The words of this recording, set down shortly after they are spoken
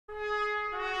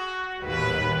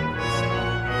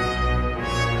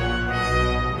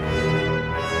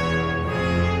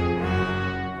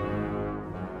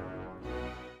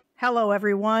Hello,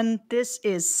 everyone. This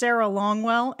is Sarah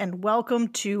Longwell, and welcome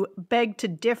to Beg to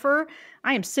Differ.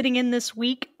 I am sitting in this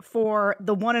week for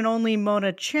the one and only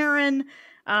Mona Charen.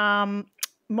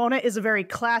 Mona is a very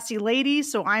classy lady,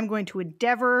 so I'm going to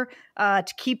endeavor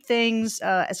to keep things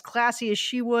as classy as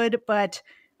she would, but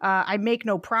I make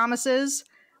no promises.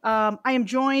 I am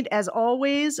joined, as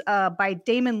always, by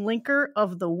Damon Linker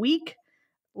of The Week,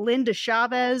 Linda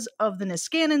Chavez of the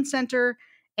Niskanen Center,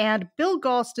 and Bill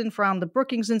Galston from the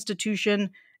Brookings Institution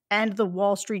and the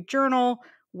Wall Street Journal.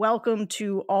 Welcome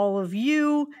to all of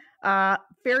you.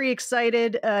 Very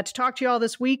excited to talk to you all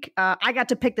this week. I got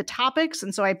to pick the topics,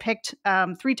 and so I picked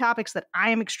 3 topics that I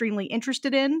am extremely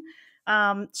interested in.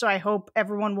 So I hope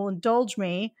everyone will indulge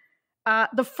me.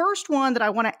 The first one that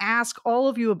I want to ask all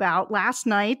of you about, last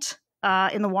night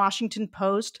in the Washington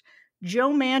Post,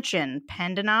 Joe Manchin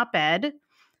penned an op-ed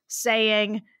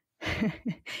saying,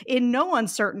 in no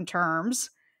uncertain terms,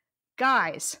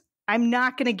 guys, I'm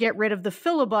not going to get rid of the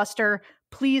filibuster.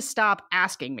 Please stop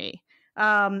asking me.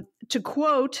 To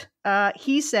quote,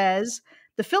 he says,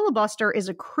 the filibuster is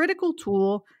a critical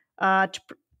tool to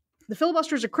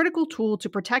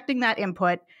protecting that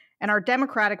input and our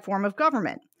democratic form of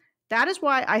government. That is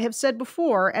why I have said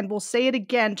before, and will say it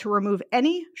again to remove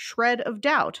any shred of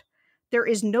doubt, there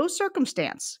is no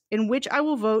circumstance in which I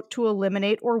will vote to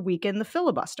eliminate or weaken the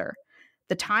filibuster.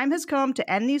 The time has come to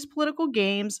end these political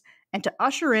games and to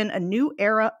usher in a new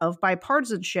era of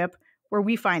bipartisanship where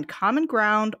we find common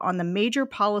ground on the major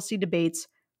policy debates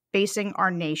facing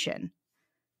our nation.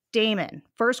 Damon,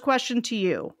 first question to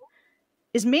you.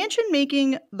 Is Manchin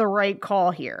making the right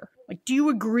call here? Like, do you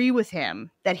agree with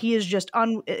him that he is just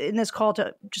in this call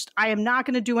to just, I am not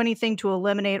going to do anything to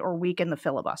eliminate or weaken the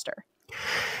filibuster?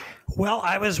 Well,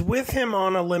 I was with him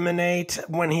on eliminate.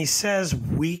 When he says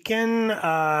weaken,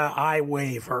 I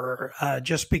waver,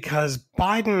 just because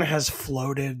Biden has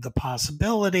floated the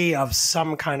possibility of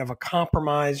some kind of a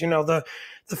compromise. You know, the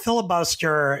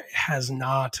filibuster has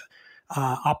not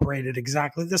operated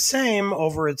exactly the same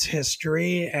over its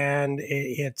history, and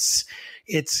it's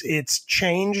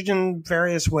changed in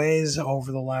various ways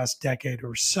over the last decade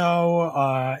or so.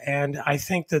 And I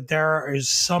think that there is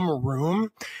some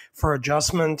room for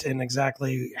adjustment in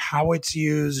exactly how it's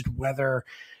used, whether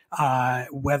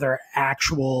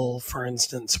actual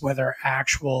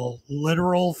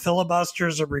literal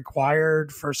filibusters are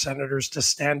required for senators to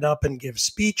stand up and give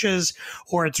speeches,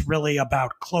 or it's really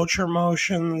about cloture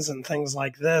motions and things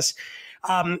like this.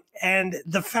 And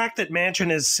the fact that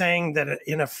Manchin is saying that,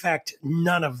 in effect,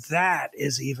 none of that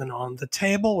is even on the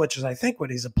table, which is, I think, what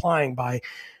he's applying by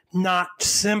not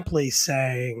simply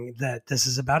saying that this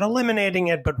is about eliminating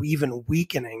it, but even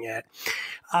weakening it.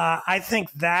 I think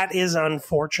that is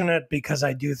unfortunate, because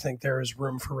I do think there is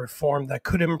room for reform that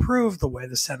could improve the way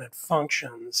the Senate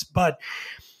functions. But,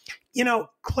 you know,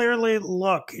 clearly,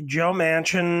 look, Joe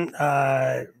Manchin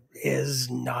is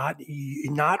not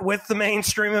with the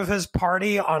mainstream of his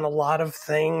party on a lot of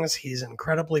things. He's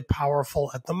incredibly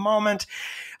powerful at the moment.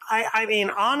 I mean,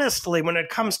 honestly, when it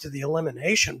comes to the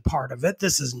elimination part of it,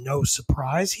 this is no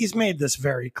surprise. He's made this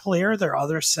very clear. There are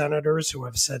other senators who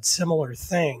have said similar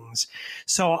things.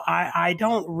 So I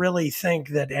don't really think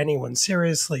that anyone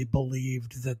seriously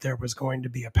believed that there was going to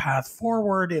be a path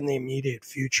forward in the immediate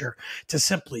future to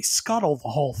simply scuttle the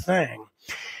whole thing.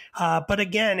 But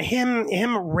again,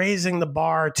 him raising the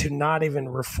bar to not even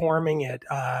reforming it,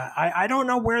 I don't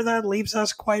know where that leaves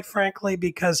us, quite frankly,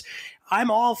 because I'm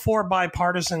all for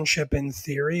bipartisanship in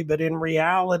theory, but in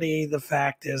reality, the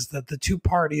fact is that the two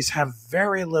parties have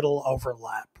very little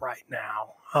overlap right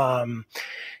now.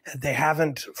 They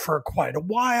haven't for quite a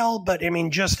while, but I mean,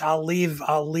 I'll leave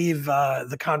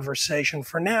the conversation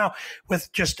for now with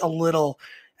just a little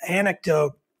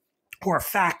anecdote, or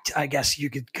fact, I guess you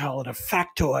could call it a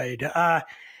factoid.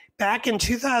 Back in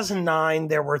 2009,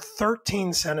 there were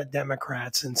 13 Senate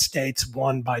Democrats in states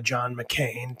won by John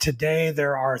McCain. Today,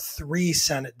 there are 3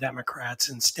 Senate Democrats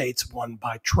in states won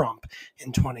by Trump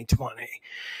in 2020.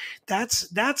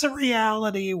 That's a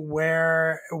reality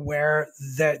where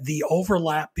the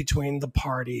overlap between the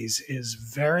parties is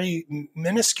very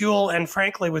minuscule, and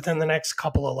frankly, within the next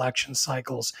couple election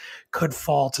cycles, could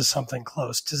fall to something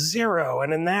close to zero.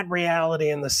 And in that reality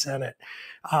in the Senate,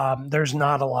 there's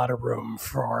not a lot of room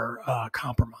for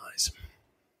compromise.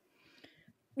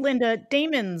 Linda,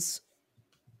 Damon's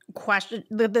question,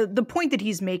 the point that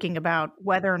he's making about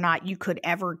whether or not you could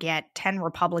ever get 10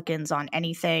 Republicans on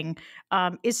anything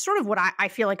is sort of what I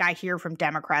feel like I hear from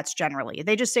Democrats generally.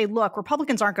 They just say, look,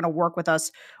 Republicans aren't going to work with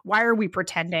us. Why are we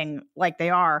pretending like they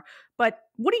are? But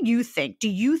what do you think? Do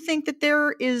you think that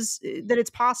that it's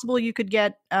possible you could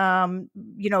get,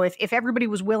 if everybody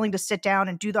was willing to sit down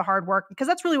and do the hard work? Because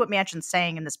that's really what Manchin's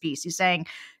saying in this piece. He's saying,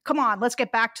 come on, let's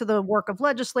get back to the work of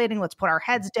legislating. Let's put our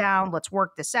heads down. Let's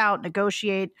work this out,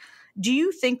 negotiate. Do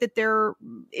you think that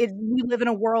we live in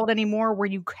a world anymore where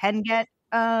you can get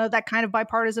that kind of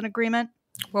bipartisan agreement?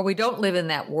 Well, we don't live in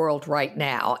that world right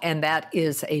now, and that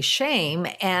is a shame.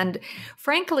 And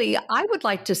frankly, I would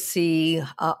like to see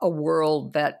a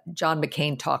world that John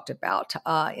McCain talked about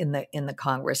in the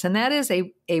Congress, and that is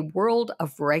a world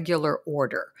of regular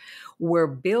order, where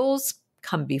bills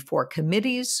come before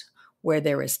committees, where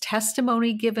there is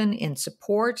testimony given in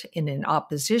support and in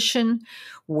opposition,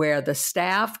 where the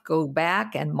staff go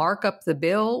back and mark up the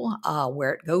bill,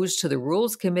 where it goes to the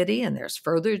Rules Committee and there's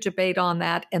further debate on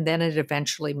that, and then it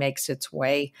eventually makes its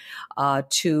way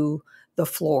to the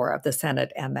floor of the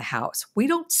Senate and the House. We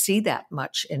don't see that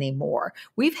much anymore.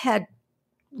 We've had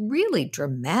really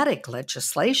dramatic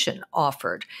legislation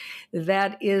offered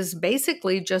that is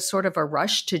basically just sort of a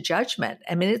rush to judgment.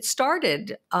 I mean, it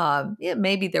started,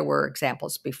 maybe there were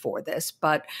examples before this,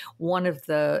 but one of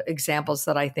the examples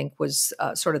that I think was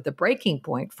sort of the breaking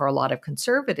point for a lot of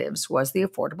conservatives was the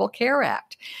Affordable Care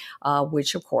Act,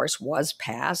 which of course was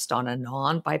passed on a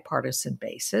non-bipartisan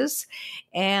basis.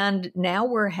 And now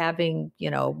we're having,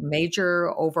 major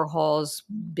overhauls,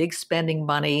 big spending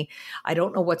money. I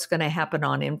don't know what's going to happen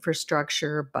on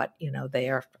infrastructure, but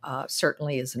there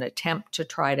certainly is an attempt to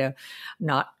try to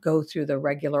not go through the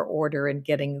regular order in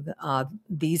getting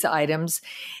these items.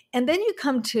 And then you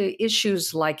come to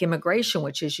issues like immigration,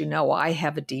 which, as you know, I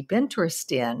have a deep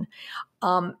interest in.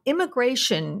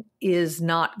 Immigration is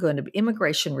not going to be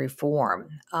immigration reform.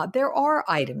 There are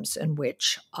items in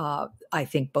which I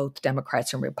think both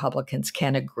Democrats and Republicans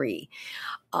can agree.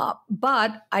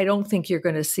 But I don't think you're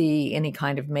going to see any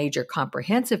kind of major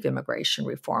comprehensive immigration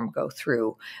reform go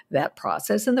through that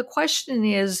process. And the question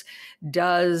is,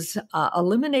 does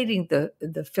eliminating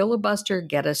the filibuster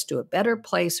get us to a better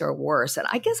place or worse? And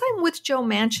I guess I'm with Joe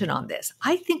Manchin on this.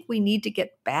 I think we need to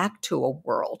get back to a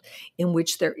world in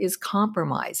which there is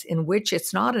compromise, in which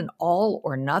it's not an all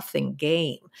or nothing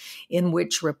game, in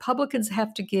which Republicans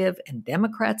have to give and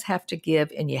Democrats have to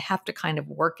give, and you have to kind of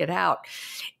work it out.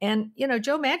 And,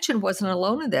 Joe Manchin wasn't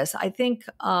alone in this. I think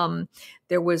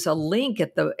there was a link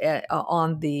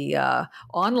on the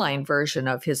online version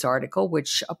of his article,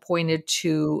 which pointed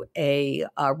to a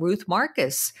Ruth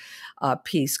Marcus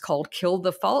piece called "Kill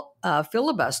the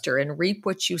Filibuster and Reap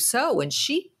What You Sow," and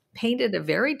she painted a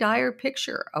very dire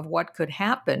picture of what could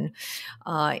happen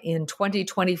in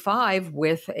 2025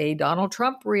 with a Donald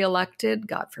Trump reelected,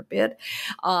 God forbid,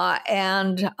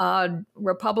 and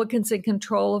Republicans in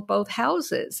control of both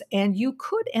houses. And you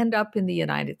could end up in the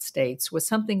United States with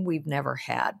something we've never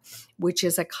had, which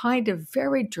is a kind of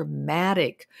very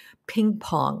dramatic ping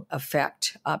pong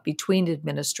effect between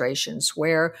administrations,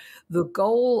 where the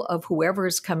goal of whoever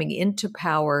is coming into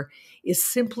power is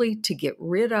simply to get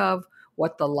rid of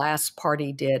what the last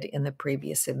party did in the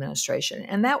previous administration.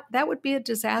 And that would be a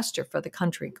disaster for the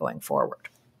country going forward.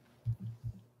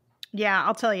 Yeah,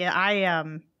 I'll tell you,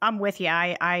 I'm with you.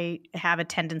 I have a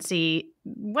tendency,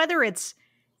 whether it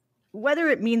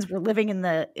means we're living in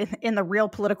the real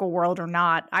political world or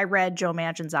not. I read Joe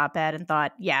Manchin's op-ed and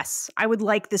thought, yes, I would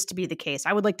like this to be the case.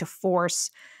 I would like to force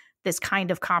this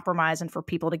kind of compromise and for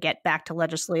people to get back to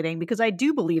legislating, because I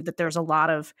do believe that there's a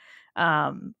lot of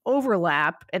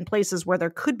overlap in places where there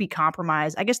could be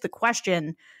compromise. I guess the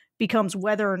question becomes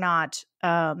whether or not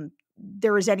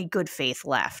there is any good faith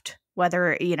left,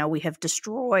 whether, we have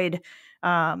destroyed,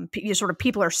 sort of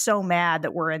people are so mad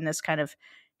that we're in this kind of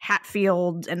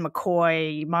Hatfield and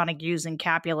McCoy, Montagues and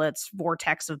Capulets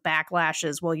vortex of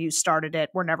backlashes. Well, you started it.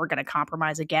 We're never going to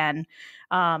compromise again.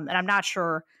 And I'm not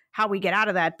sure how we get out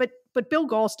of that. But Bill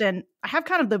Galston, I have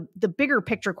kind of the bigger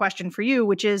picture question for you,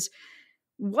 which is,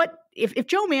 what if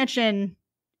Joe Manchin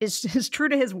is true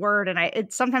to his word? And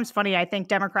it's sometimes funny, I think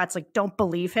Democrats don't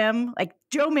believe him. Like,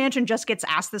 Joe Manchin just gets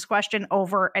asked this question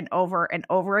over and over and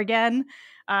over again.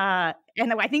 And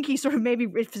I think he sort of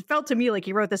it felt to me like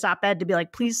he wrote this op-ed to be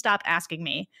like, please stop asking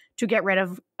me to get rid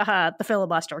of the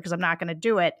filibuster, because I'm not going to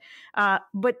do it.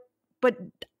 But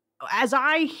as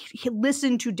I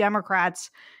listen to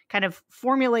Democrats kind of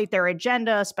formulate their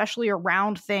agenda, especially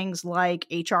around things like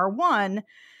H.R. 1,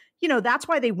 that's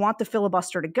why they want the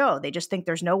filibuster to go. They just think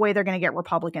there's no way they're going to get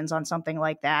Republicans on something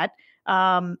like that.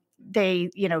 They,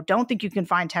 don't think you can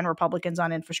find 10 Republicans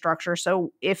on infrastructure.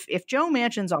 So if Joe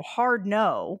Manchin's a hard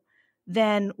no,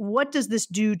 then what does this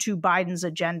do to Biden's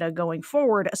agenda going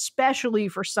forward, especially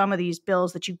for some of these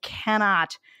bills that you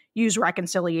cannot use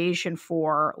reconciliation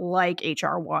for, like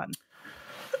H.R. 1?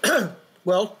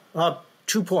 Well,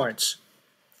 2 points.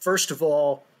 First of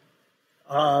all,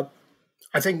 I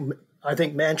think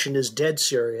Manchin is dead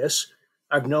serious.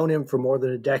 I've known him for more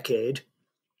than a decade,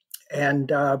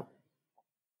 and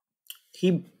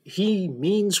he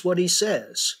means what he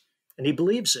says, and he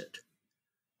believes it.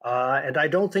 And I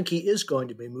don't think he is going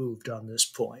to be moved on this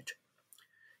point.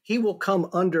 He will come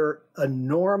under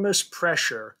enormous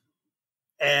pressure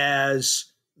as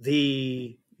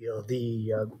the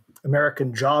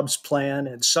American Jobs Plan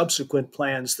and subsequent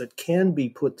plans that can be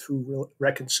put through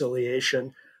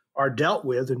reconciliation are dealt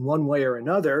with in one way or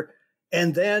another,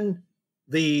 and then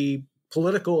the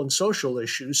political and social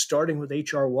issues, starting with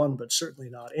H.R. 1, but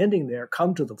certainly not ending there,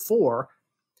 come to the fore.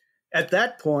 At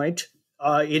that point,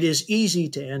 it is easy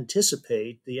to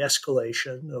anticipate the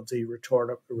escalation of the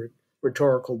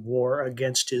rhetorical war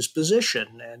against his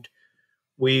position, and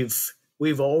we've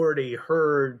already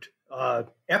heard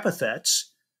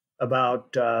epithets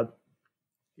about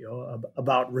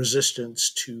about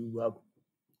resistance to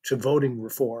voting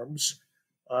reforms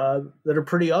that are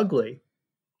pretty ugly.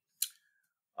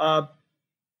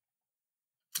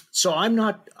 So I'm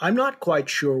not quite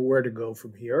sure where to go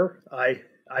from here.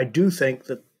 I do think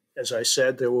that, as I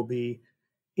said, there will be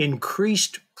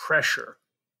increased pressure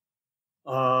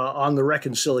on the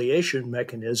reconciliation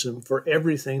mechanism for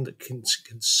everything that can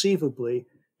conceivably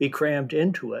be crammed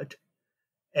into it.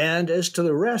 And as to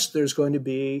the rest, there's going to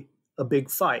be a big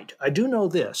fight. I do know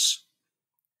this.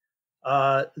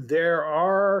 There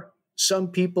are some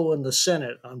people in the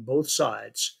Senate on both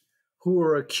sides who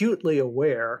are acutely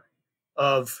aware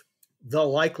of the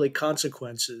likely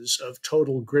consequences of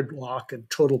total gridlock and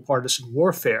total partisan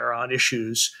warfare on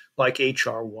issues like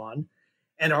H.R. 1,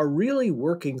 and are really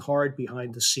working hard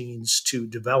behind the scenes to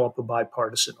develop a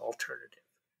bipartisan alternative.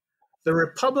 The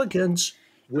Republicans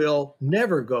will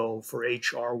never go for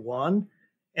H.R. 1,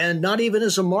 and not even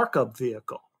as a markup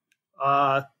vehicle.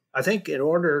 I think in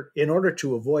order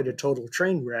to avoid a total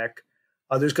train wreck,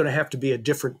 there's going to have to be a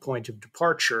different point of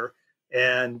departure,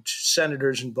 and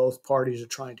senators in both parties are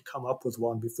trying to come up with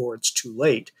one before it's too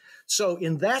late. So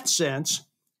in that sense,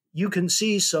 you can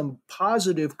see some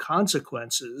positive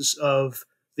consequences of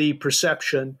the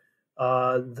perception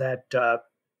that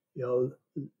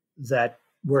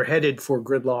we're headed for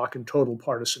gridlock and total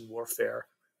partisan warfare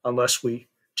unless we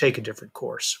take a different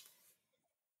course.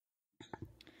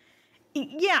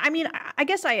 Yeah, I mean, I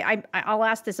guess I'll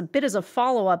ask this a bit as a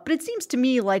follow-up, but it seems to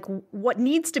me like what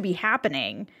needs to be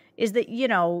happening is that,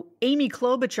 Amy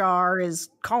Klobuchar is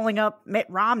calling up Mitt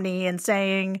Romney and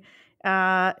saying,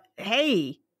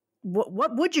 hey,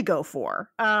 what would you go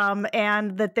for?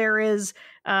 And that there is,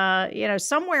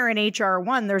 somewhere in H.R.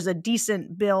 1, there's a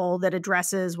decent bill that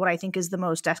addresses what I think is the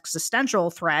most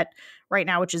existential threat right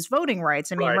now, which is voting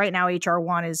rights. I mean, right now, H.R.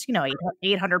 1 is,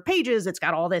 800 pages. It's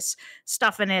got all this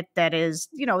stuff in it that is,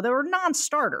 there are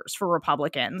non-starters for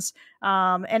Republicans.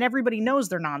 And everybody knows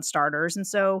they're non-starters. And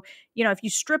so, if you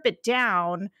strip it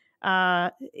down,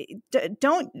 you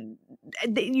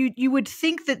would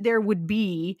think that there would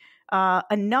be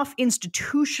enough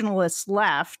institutionalists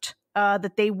left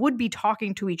that they would be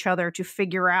talking to each other to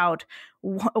figure out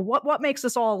what makes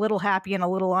us all a little happy and a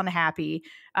little unhappy,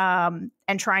 and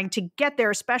trying to get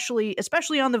there, especially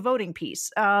on the voting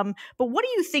piece. But what do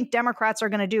you think Democrats are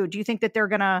going to do? Do you think that they're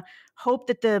going to hope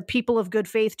that the people of good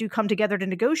faith do come together to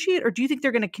negotiate, or do you think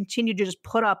they're going to continue to just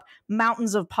put up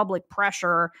mountains of public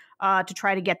pressure to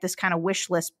try to get this kind of wish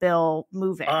list bill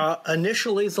moving?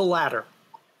 Initially, the latter.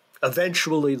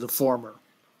 Eventually, the former.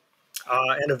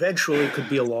 And eventually could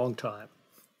be a long time.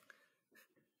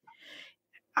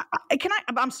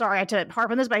 I'm sorry I had to harp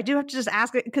on this, but I do have to just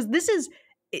ask it, because this is,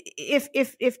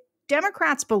 if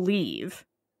Democrats believe,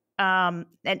 and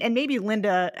maybe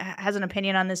Linda has an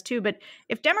opinion on this too, but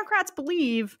if Democrats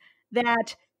believe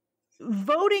that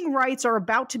voting rights are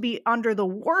about to be under the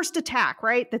worst attack,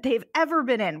 right, that they've ever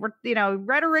been in,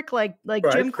 rhetoric like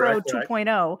Jim Crow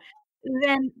 2.0,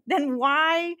 then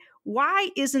why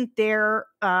isn't there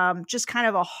just kind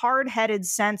of a hard-headed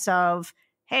sense of,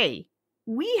 hey,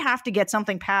 we have to get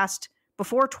something passed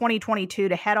before 2022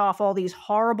 to head off all these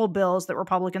horrible bills that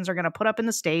Republicans are going to put up in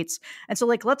the states. And so,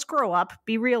 let's grow up,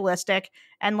 be realistic,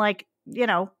 and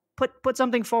put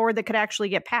something forward that could actually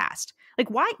get passed.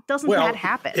 Why doesn't that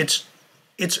happen? It's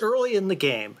early in the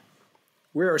game.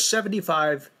 We are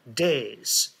 75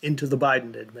 days into the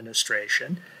Biden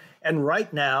administration. And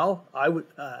right now,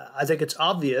 I think it's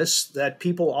obvious that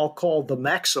people I'll call the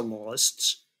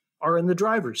maximalists are in the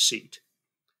driver's seat.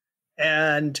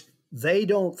 And they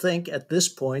don't think at this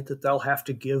point that they'll have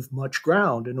to give much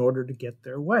ground in order to get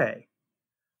their way.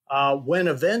 When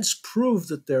events prove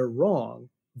that they're wrong,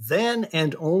 then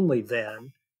and only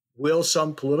then will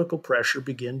some political pressure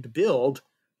begin to build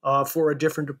for a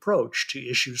different approach to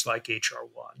issues like H.R.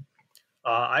 1?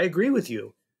 I agree with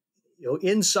you.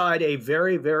 Inside a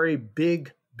very, very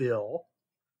big bill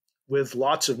with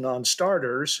lots of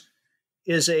non-starters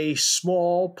is a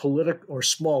small or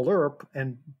smaller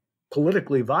and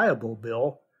politically viable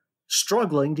bill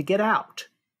struggling to get out.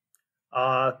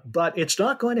 But it's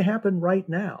not going to happen right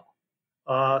now.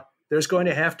 There's going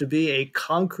to have to be a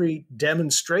concrete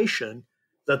demonstration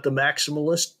that the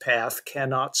maximalist path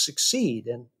cannot succeed.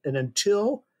 And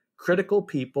until critical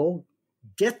people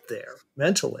get there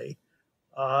mentally,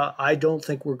 I don't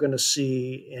think we're going to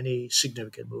see any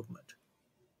significant movement.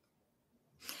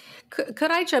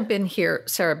 Could I jump in here,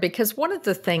 Sarah? Because one of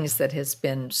the things that has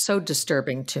been so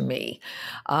disturbing to me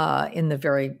in the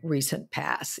very recent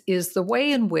past is the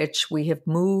way in which we have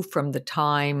moved from the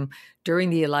time during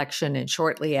the election and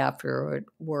shortly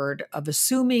afterward of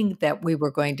assuming that we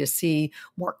were going to see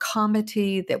more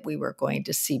comity, that we were going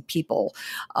to see people,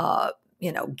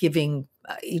 giving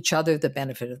each other the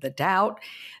benefit of the doubt.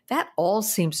 That all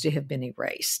seems to have been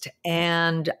erased.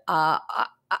 And I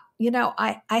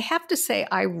have to say,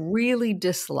 I really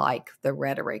dislike the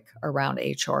rhetoric around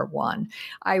H.R. 1.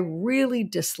 I really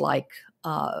dislike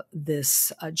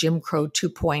this Jim Crow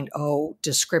 2.0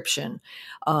 description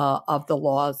of the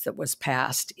laws that was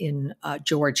passed in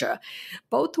Georgia.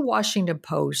 Both the Washington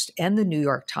Post and the New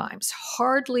York Times,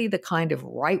 hardly the kind of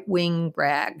right-wing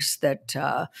rags that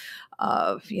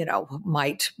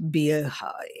might be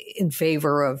in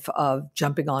favor of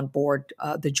jumping on board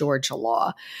the Georgia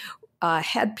law,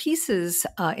 had pieces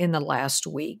in the last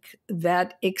week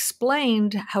that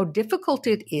explained how difficult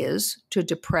it is to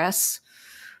depress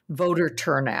voter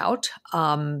turnout.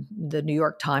 The New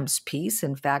York Times piece,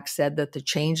 in fact, said that the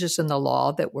changes in the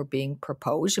law that were being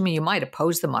proposed, you might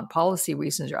oppose them on policy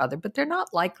reasons or other, but they're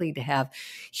not likely to have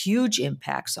huge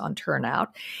impacts on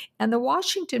turnout. And the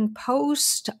Washington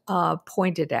Post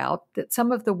pointed out that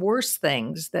some of the worst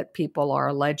things that people are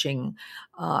alleging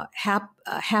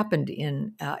happened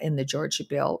in the Georgia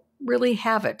bill really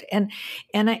haven't. And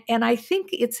I think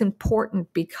it's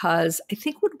important because I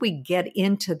think when we get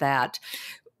into that,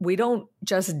 we don't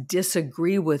just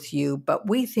disagree with you, but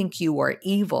we think you are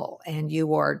evil and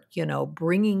you are,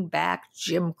 bringing back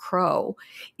Jim Crow.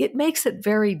 It makes it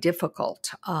very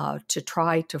difficult to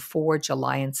try to forge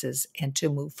alliances and to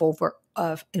move forward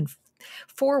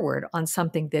on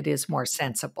something that is more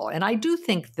sensible. And I do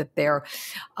think that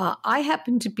I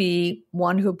happen to be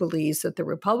one who believes that the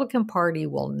Republican Party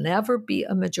will never be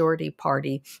a majority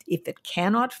party if it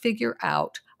cannot figure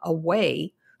out a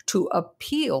way to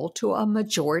appeal to a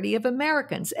majority of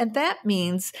Americans. And that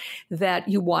means that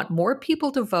you want more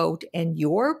people to vote and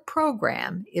your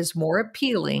program is more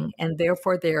appealing and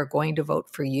therefore they are going to vote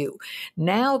for you.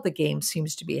 Now the game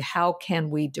seems to be how can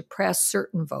we depress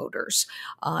certain voters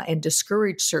and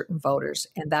discourage certain voters?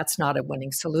 And that's not a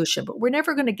winning solution. But we're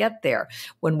never going to get there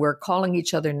when we're calling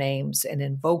each other names and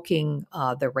invoking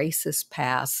the racist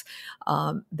past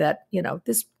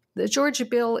the Georgia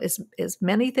bill is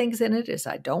many things in it as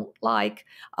I don't like,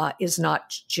 is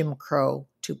not Jim Crow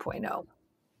 2.0.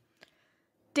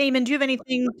 Damon, do you have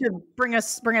anything to bring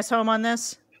us home on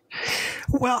this?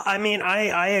 Well,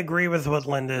 I agree with what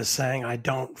Linda is saying. I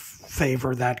don't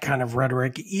favor that kind of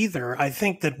rhetoric either. I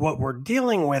think that what we're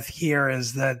dealing with here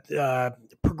is that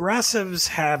progressives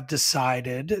have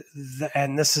decided,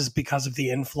 and this is because of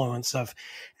the influence of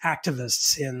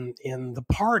activists in the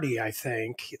party, I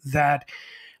think, that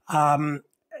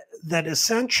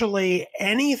essentially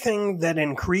anything that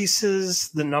increases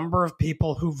the number of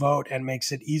people who vote and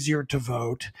makes it easier to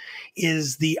vote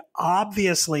is the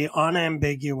obviously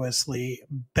unambiguously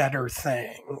better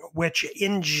thing, which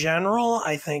in general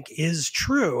I think is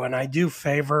true. And I do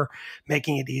favor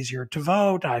making it easier to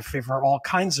vote. I favor all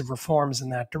kinds of reforms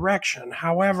in that direction.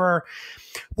 However,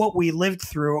 what we lived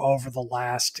through over the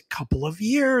last couple of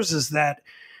years is that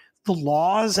the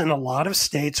laws in a lot of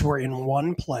states were in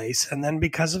one place, and then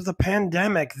because of the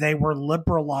pandemic, they were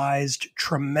liberalized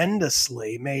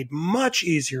tremendously, made much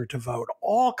easier to vote,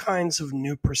 all kinds of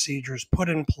new procedures put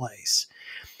in place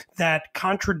that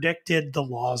contradicted the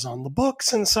laws on the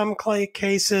books in some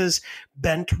cases,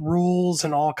 bent rules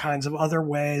in all kinds of other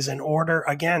ways in order,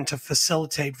 again, to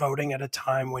facilitate voting at a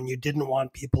time when you didn't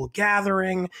want people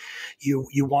gathering. You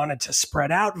wanted to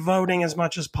spread out voting as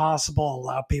much as possible,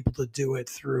 allow people to do it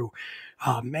through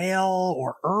mail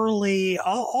or early.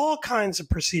 All kinds of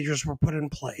procedures were put in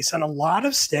place. And a lot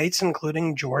of states,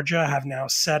 including Georgia, have now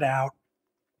set out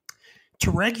to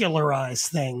regularize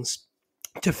things,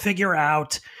 to figure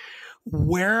out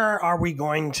where are we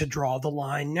going to draw the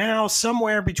line now?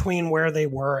 Somewhere between where they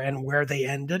were and where they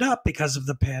ended up because of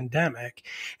the pandemic.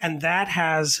 And that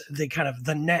has the kind of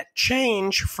the net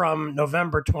change from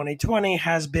November 2020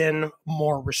 has been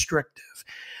more restrictive.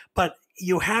 But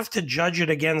you have to judge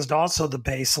it against also the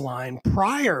baseline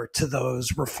prior to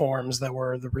those reforms that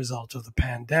were the result of the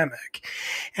pandemic.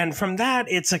 And from that,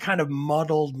 it's a kind of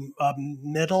muddled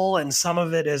middle, and some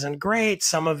of it isn't great.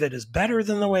 Some of it is better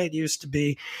than the way it used to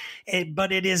be.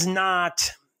 But it is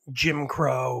not Jim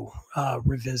Crow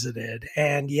revisited.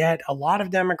 And yet a lot of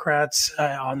Democrats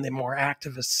on the more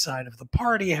activist side of the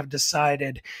party have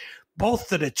decided both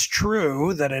that it's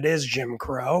true that it is Jim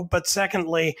Crow, but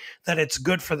secondly, that it's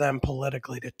good for them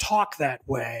politically to talk that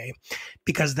way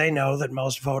because they know that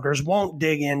most voters won't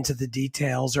dig into the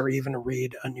details or even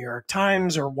read a New York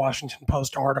Times or Washington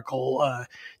Post article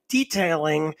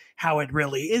detailing how it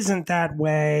really isn't that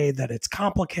way, that it's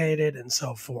complicated and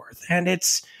so forth. And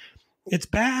it's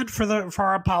bad for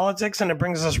our politics, and it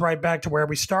brings us right back to where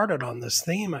we started on this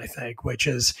theme, I think, which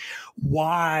is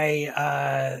why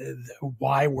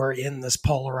we're in this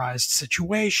polarized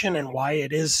situation and why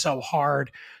it is so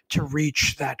hard to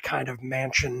reach that kind of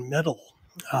Manchin middle.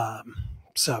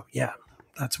 So, yeah,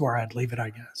 that's where I'd leave it,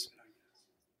 I guess.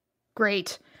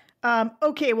 Great.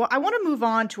 Okay, well, I want to move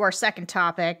on to our second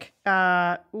topic,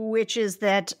 which is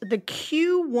that the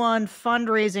Q1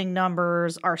 fundraising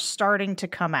numbers are starting to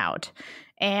come out.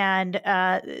 And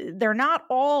they're not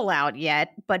all out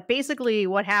yet, but basically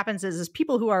what happens is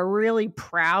people who are really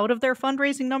proud of their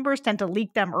fundraising numbers tend to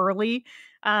leak them early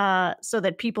so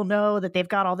that people know that they've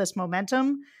got all this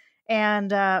momentum. And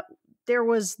there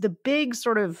was the big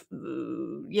sort of,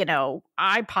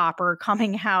 eye popper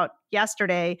coming out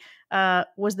yesterday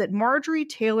was that Marjorie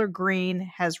Taylor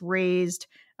Greene has raised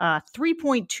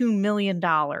 $3.2 million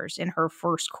in her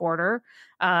first quarter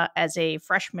as a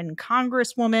freshman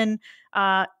congresswoman.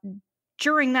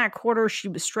 During that quarter, she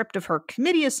was stripped of her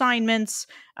committee assignments.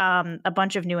 A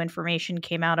bunch of new information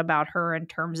came out about her in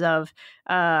terms of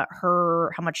how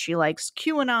much she likes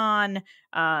QAnon.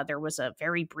 There was a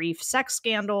very brief sex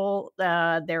scandal.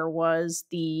 There was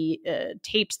the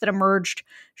tapes that emerged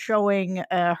showing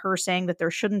her saying that there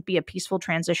shouldn't be a peaceful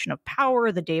transition of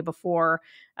power the day before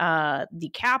the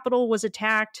Capitol was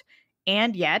attacked.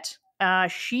 And yet,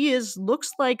 she looks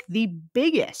like the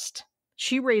biggest.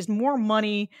 She raised more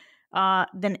money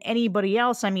than anybody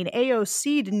else. I mean,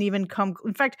 AOC didn't even come.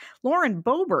 In fact, Lauren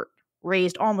Boebert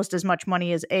raised almost as much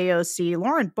money as AOC.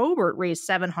 Lauren Boebert raised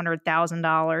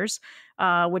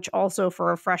 $700,000, which also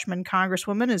for a freshman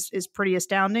congresswoman is pretty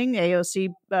astounding. AOC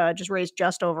just raised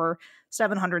just over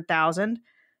 $700,000.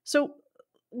 So,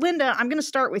 Linda, I'm going to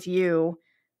start with you.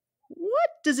 What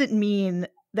does it mean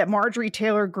that Marjorie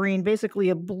Taylor Greene basically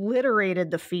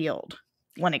obliterated the field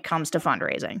when it comes to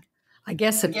fundraising? I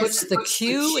guess it puts the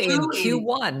Q in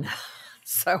Q1.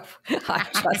 So I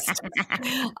just,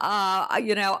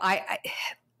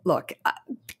 look,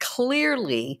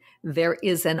 clearly there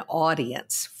is an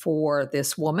audience for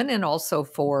this woman and also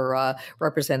for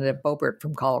Representative Boebert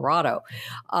from Colorado.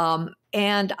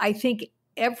 And I think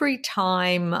every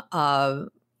time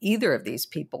either of these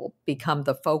people become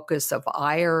the focus of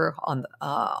ire on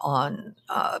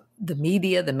the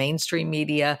media, the mainstream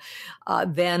media,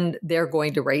 then they're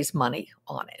going to raise money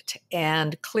on it.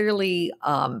 And clearly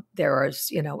there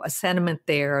is, a sentiment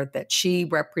there that she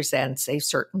represents a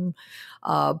certain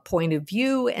point of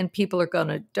view and people are going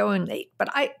to donate. But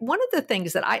one of the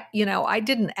things that I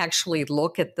didn't actually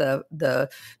look at the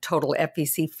total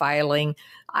FEC filing.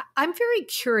 I'm very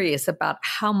curious about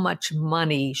how much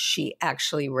money she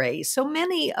actually raised. So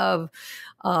many of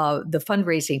the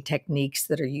fundraising techniques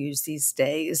that are used these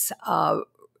days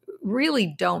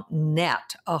really don't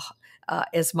net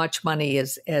as much money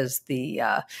as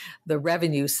the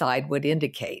revenue side would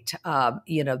indicate.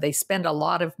 They spend a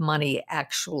lot of money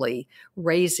actually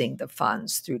raising the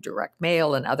funds through direct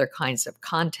mail and other kinds of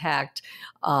contact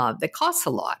that costs a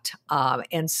lot.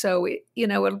 And so,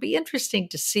 it'll be interesting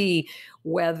to see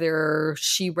whether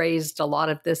she raised a lot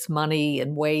of this money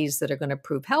in ways that are going to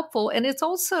prove helpful. And it's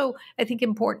also, I think,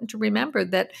 important to remember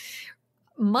that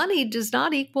money does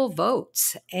not equal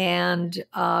votes. And,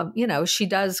 she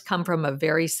does come from a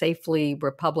very safely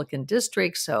Republican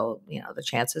district. So, the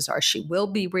chances are she will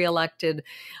be reelected.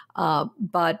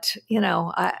 But,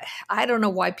 I don't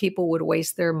know why people would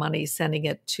waste their money sending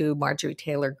it to Marjorie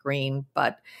Taylor Greene.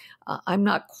 But I'm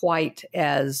not quite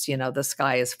as, the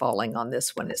sky is falling on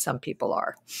this one as some people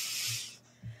are.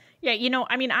 Yeah,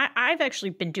 I've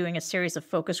actually been doing a series of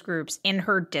focus groups in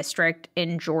her district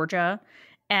in Georgia.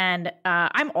 And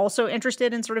I'm also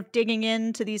interested in sort of digging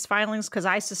into these filings because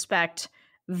I suspect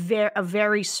a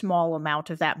very small amount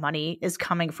of that money is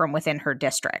coming from within her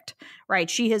district, right?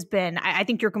 She has been, I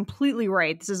think you're completely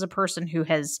right. This is a person who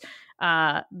has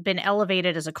been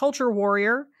elevated as a culture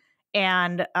warrior.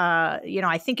 And,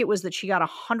 I think it was that she got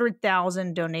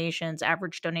 100,000 donations,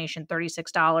 average donation,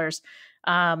 $36.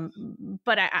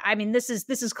 But I mean, this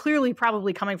is clearly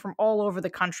probably coming from all over the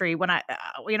country. When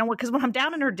because when I'm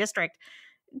down in her district,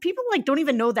 people don't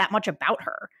even know that much about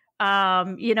her.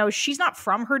 She's not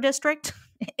from her district,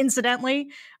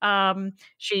 incidentally.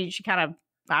 She kind of,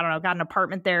 I don't know, got an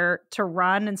apartment there to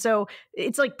run. And so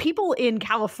it's like people in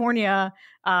California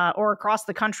or across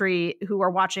the country who are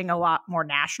watching a lot more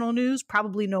national news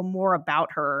probably know more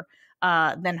about her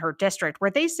than her district,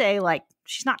 where they say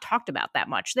she's not talked about that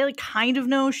much. They kind of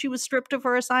know she was stripped of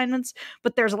her assignments,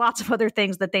 but there's lots of other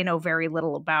things that they know very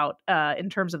little about in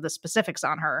terms of the specifics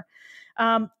on her.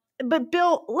 But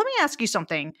Bill, let me ask you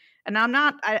something. And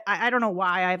I don't know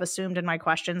why I've assumed in my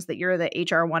questions that you're the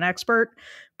HR1 expert,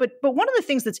 but one of the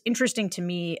things that's interesting to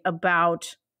me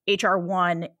about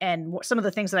HR1 and some of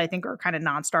the things that I think are kind of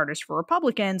non-starters for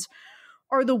Republicans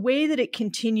are the way that it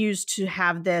continues to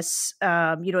have this,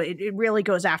 it really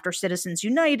goes after Citizens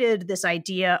United, this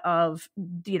idea of,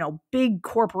 big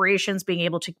corporations being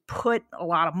able to put a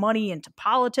lot of money into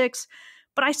politics.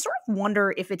 But I sort of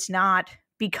wonder if it's not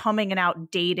becoming an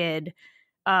outdated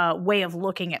way of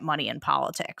looking at money in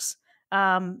politics.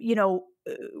 Right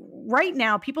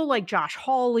now, people like Josh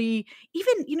Hawley,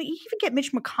 you even get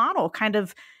Mitch McConnell kind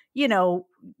of,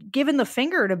 giving the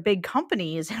finger to big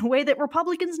companies in a way that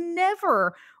Republicans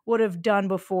never would have done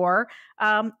before.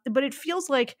 But it feels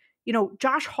like,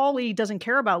 Josh Hawley doesn't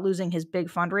care about losing his big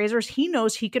fundraisers. He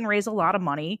knows he can raise a lot of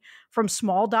money from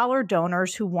small dollar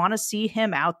donors who want to see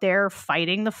him out there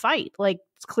fighting the fight.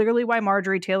 It's clearly why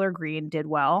Marjorie Taylor Greene did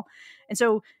well. And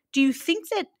so do you think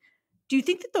that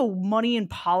the money in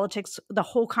politics, the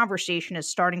whole conversation is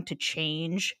starting to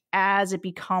change as it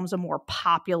becomes a more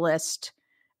populist,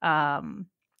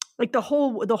 the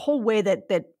whole way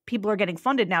that people are getting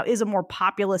funded now is a more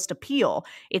populist appeal?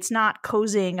 It's not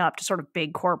cozying up to sort of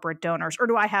big corporate donors, or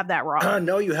do I have that wrong?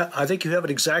 No, I think you have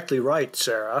it exactly right,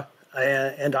 Sarah.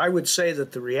 And I would say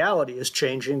that the reality is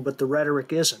changing, but the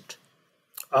rhetoric isn't.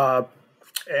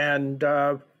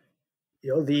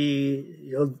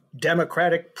 The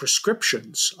democratic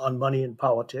prescriptions on money in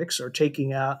politics are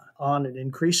taking on an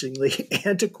increasingly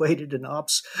antiquated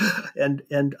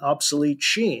and obsolete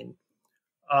sheen.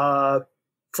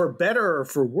 For better or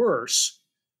for worse,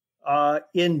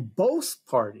 in both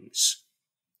parties,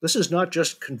 this is not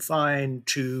just confined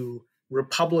to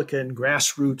Republican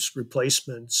grassroots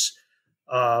replacements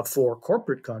for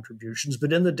corporate contributions,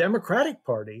 but in the Democratic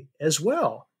Party as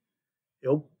well.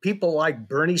 People like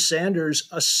Bernie Sanders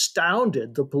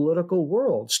astounded the political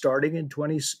world starting in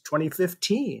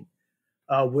 2015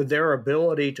 with their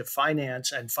ability to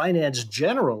finance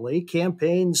generally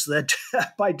campaigns that,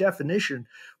 by definition,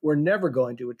 were never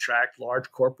going to attract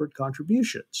large corporate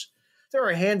contributions. There are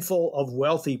a handful of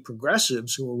wealthy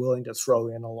progressives who are willing to throw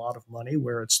in a lot of money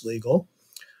where it's legal.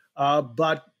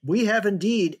 But we have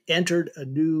indeed entered a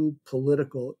new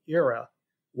political era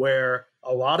where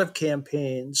a lot of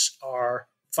campaigns are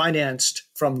financed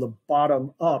from the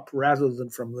bottom up rather than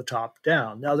from the top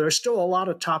down. Now, there's still a lot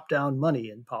of top-down money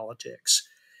in politics,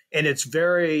 and it's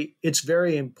very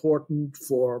important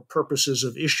for purposes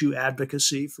of issue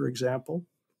advocacy, for example,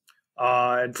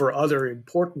 and for other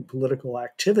important political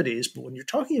activities. But when you're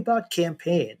talking about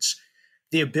campaigns,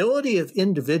 the ability of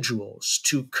individuals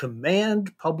to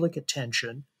command public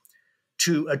attention,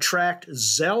 to attract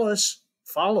zealous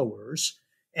followers,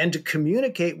 and to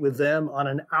communicate with them on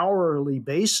an hourly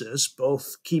basis,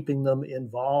 both keeping them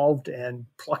involved and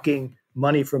plucking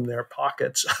money from their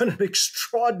pockets on an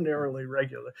extraordinarily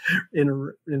regular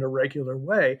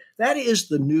way. That is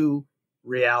the new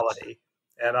reality.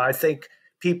 And I think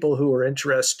people who are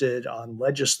interested on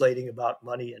legislating about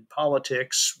money in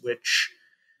politics, which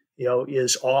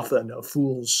is often a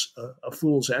fool's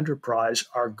enterprise,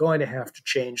 are going to have to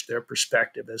change their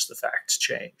perspective as the facts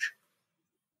change.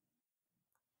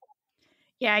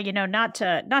 Yeah, not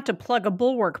to plug a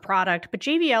Bulwark product, but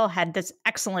JVL had this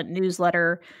excellent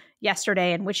newsletter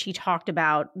yesterday in which he talked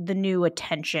about the new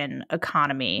attention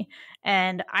economy.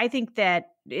 And I think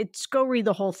that go read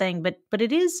the whole thing, but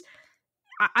it is,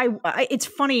 it's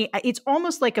funny. It's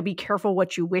almost like a be careful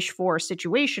what you wish for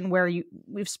situation where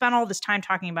we've spent all this time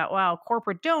talking about, well,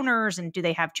 corporate donors and do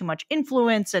they have too much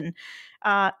influence? And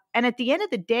at the end of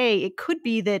the day, it could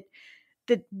be that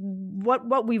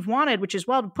what we've wanted, which is,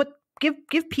 well, to put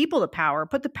give people the power,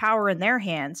 put the power in their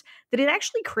hands, that it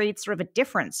actually creates sort of a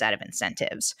different set of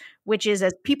incentives, which is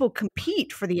as people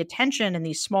compete for the attention and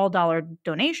these small dollar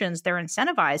donations, they're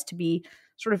incentivized to be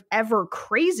sort of ever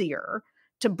crazier,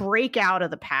 to break out of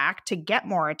the pack, to get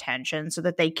more attention so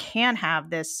that they can have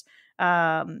this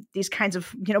these kinds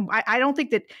of, I don't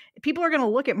think that people are going to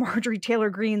look at Marjorie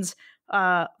Taylor Greene's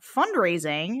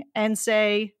fundraising and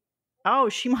say, oh,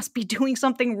 she must be doing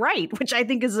something right, which I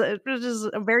think is a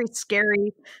very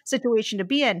scary situation to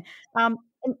be in.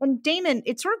 And Damon,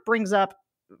 it sort of brings up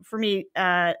for me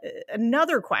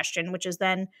another question, which is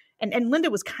then, and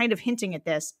Linda was kind of hinting at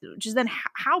this, which is then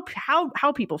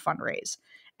how people fundraise.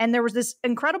 And there was this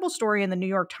incredible story in the New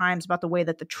York Times about the way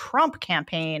that the Trump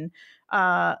campaign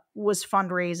was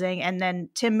fundraising. And then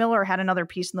Tim Miller had another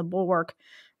piece in the Bulwark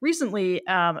recently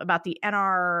about the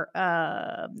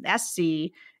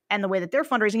NRSC and the way that they're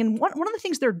fundraising. And one of the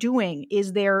things they're doing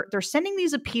is they're sending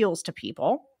these appeals to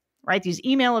people, right? These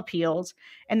email appeals,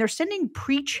 and they're sending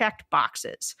pre-checked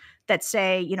boxes that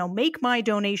say, make my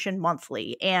donation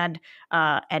monthly and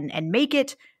make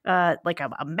it like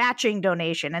a matching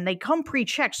donation. And they come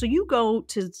pre-checked. So you go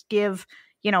to give,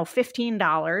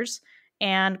 $15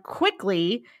 and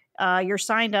quickly you're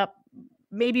signed up,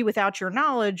 maybe without your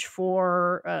knowledge,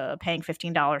 for paying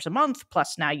 $15 a month.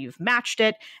 Plus now you've matched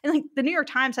it. And like the New York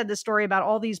Times had this story about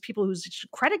all these people whose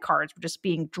credit cards were just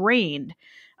being drained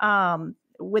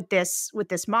with this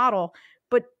model.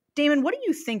 But Damon, what do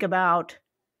you think about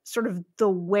sort of the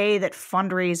way that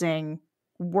fundraising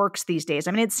works these days?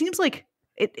 I mean, it seems like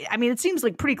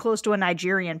pretty close to a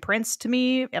Nigerian prince to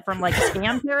me from like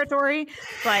scam territory,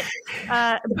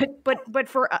 but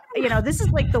for this is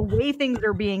like the way things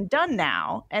are being done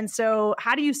now. And so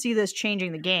how do you see this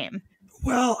changing the game?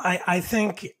 Well, I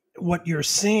think what you're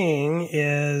seeing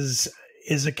is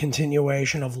a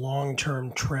continuation of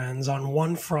long-term trends. On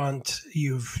one front,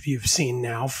 you've seen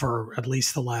now for at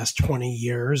least the last 20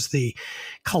 years, the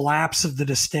collapse of the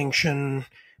distinction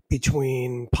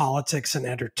between politics and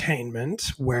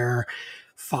entertainment, where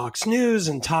Fox News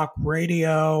and talk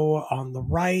radio on the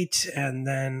right, and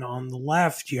then on the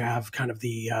left, you have kind of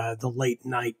the late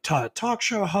night talk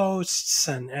show hosts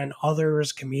and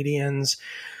others, comedians,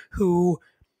 who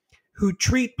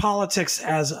treat politics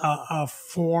as a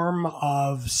form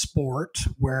of sport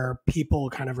where people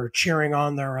kind of are cheering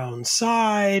on their own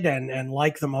side and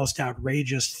like the most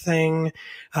outrageous thing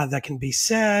that can be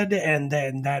said. And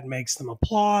then that makes them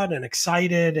applaud and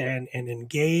excited and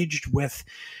engaged with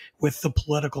the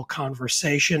political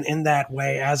conversation in that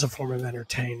way as a form of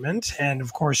entertainment. And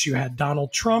of course, you had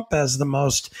Donald Trump as the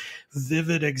most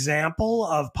vivid example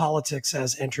of politics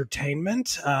as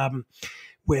entertainment.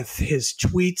 With his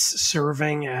tweets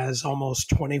serving as almost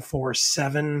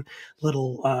 24/7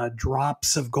 little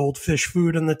drops of goldfish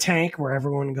food in the tank where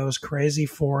everyone goes crazy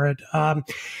for it.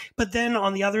 But then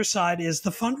on the other side is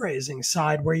the fundraising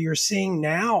side, where you're seeing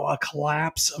now a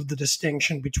collapse of the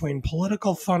distinction between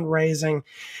political fundraising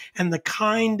and the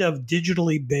kind of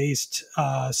digitally based,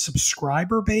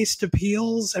 subscriber-based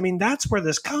appeals. I mean, that's where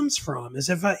this comes from, is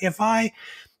if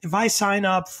I sign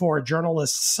up for a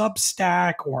journalist's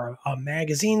Substack or a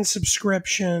magazine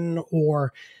subscription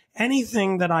or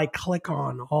anything that I click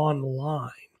on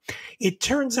online, it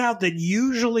turns out that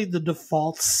usually the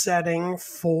default setting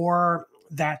for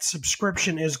that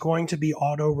subscription is going to be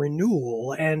auto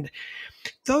renewal. And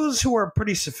those who are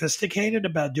pretty sophisticated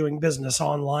about doing business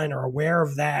online are aware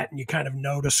of that. And you kind of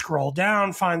know to scroll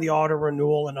down, find the auto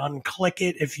renewal and unclick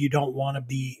it if you don't want to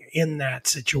be in that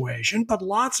situation. But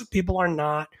lots of people are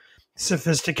not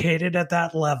sophisticated at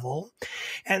that level.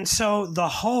 And so the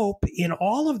hope in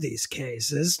all of these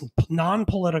cases,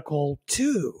 non-political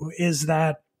too, is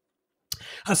that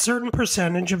a certain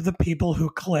percentage of the people who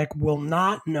click will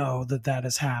not know that that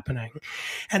is happening.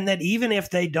 And that even if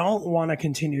they don't want to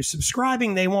continue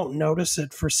subscribing, they won't notice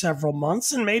it for several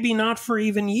months and maybe not for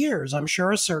even years. I'm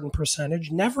sure a certain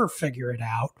percentage never figure it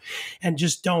out and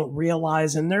just don't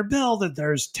realize in their bill that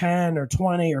there's $10 or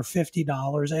 $20 or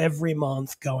 $50 every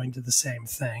month going to the same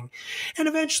thing. And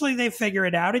eventually they figure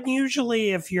it out. And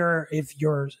usually if you're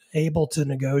able to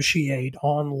negotiate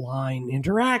online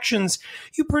interactions,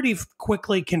 you pretty quickly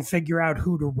can figure out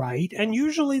who to write, and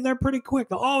usually they're pretty quick.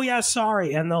 Oh yeah,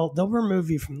 sorry, and they'll remove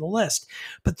you from the list.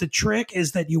 But the trick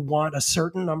is that you want a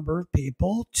certain number of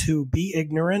people to be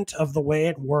ignorant of the way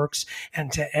it works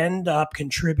and to end up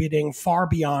contributing far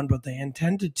beyond what they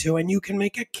intended to, and you can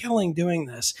make a killing doing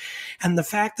this. And the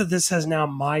fact that this has now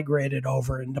migrated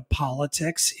over into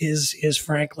politics is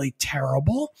frankly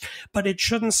terrible, but it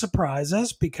shouldn't surprise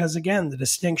us because, again, the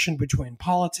distinction between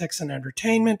politics and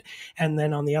entertainment, and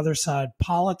then on the other side,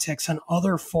 politics and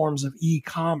other forms of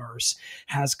e-commerce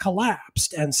has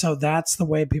collapsed. And so that's the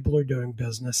way people are doing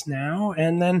business now.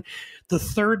 And then the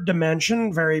third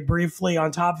dimension, very briefly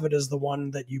on top of it, is the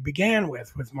one that you began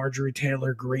with Marjorie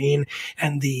Taylor Greene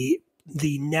and the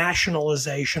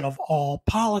nationalization of all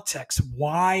politics.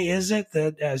 Why is it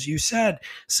that, as you said,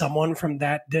 someone from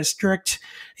that district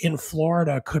in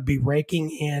Florida could be raking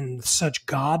in such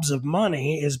gobs of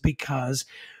money? Is because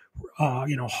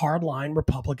hardline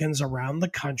Republicans around the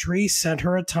country sent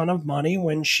her a ton of money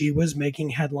when she was making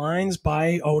headlines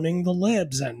by owning the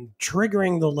libs and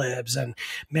triggering the libs and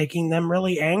making them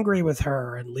really angry with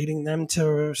her and leading them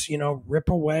to, rip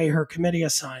away her committee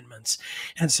assignments.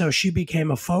 And so she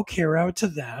became a folk hero to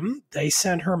them. They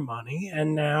sent her money.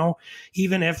 And now,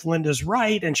 even if Linda's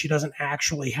right and she doesn't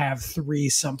actually have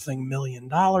 $3-something million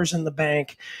in the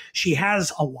bank, she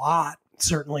has a lot,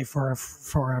 certainly for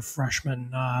a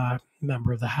freshman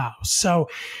member of the House. So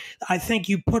I think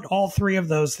you put all three of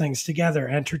those things together: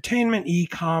 entertainment,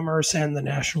 e-commerce, and the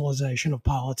nationalization of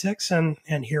politics, and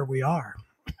here we are.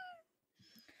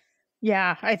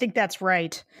 Yeah, I think that's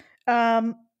right.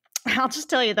 I'll just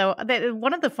tell you though that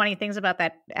one of the funny things about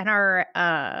that and our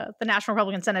the National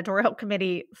Republican Senatorial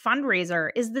Committee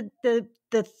fundraiser is that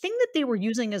the thing that they were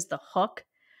using as the hook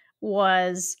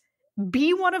was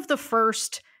be one of the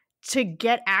first to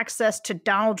get access to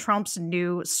Donald Trump's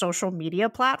new social media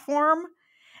platform.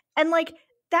 And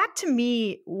that to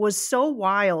me was so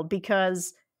wild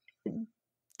because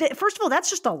first of all, that's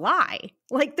just a lie.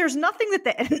 There's nothing that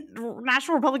the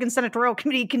National Republican Senatorial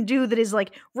Committee can do that is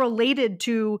related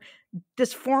to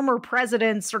this former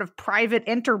president's sort of private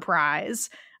enterprise.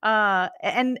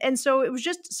 And so it was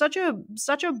just such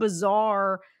a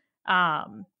bizarre,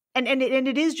 and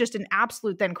it is just an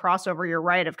absolute then crossover, you're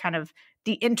right, of kind of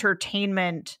the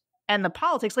entertainment and the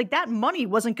politics. That money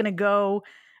wasn't going to go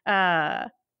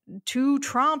to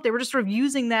Trump. They were just sort of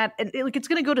using that, and it's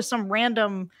going to go to some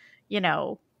random,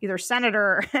 either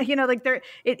senator,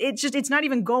 it's not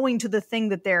even going to the thing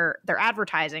that they're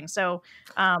advertising. So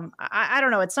I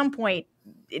don't know. At some point,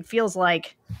 it feels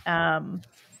like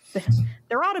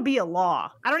there ought to be a law.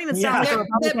 I don't even sound like a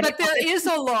Republican. But there is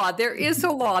a law. There is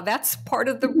a law. That's part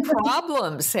of the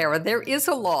problem, Sarah. There is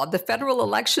a law. The Federal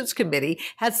Elections Committee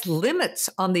has limits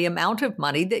on the amount of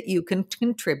money that you can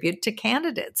contribute to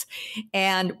candidates.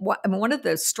 And one of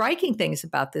the striking things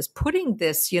about this, putting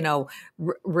this,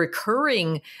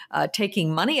 recurring,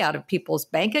 taking money out of people's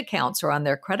bank accounts or on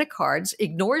their credit cards,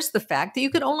 ignores the fact that you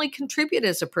can only contribute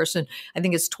as a person. I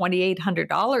think it's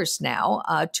 $2,800 now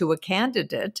to a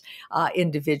candidate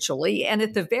individually. And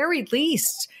at the very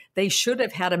least, they should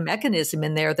have had a mechanism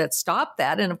in there that stopped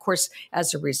that. And of course,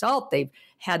 as a result, they've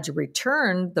had to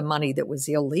return the money that was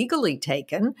illegally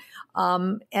taken.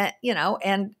 And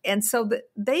so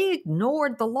they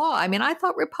ignored the law. I mean, I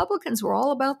thought Republicans were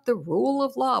all about the rule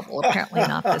of law. Well, apparently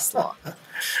not this law.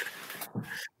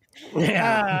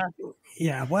 Yeah.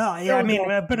 Yeah. Well, yeah, I mean,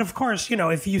 but of course,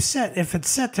 if it's set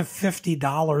to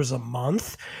 $50 a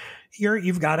month,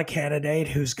 you've got a candidate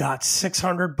who's got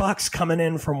 $600 coming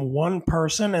in from one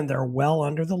person, and they're well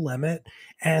under the limit,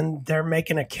 and they're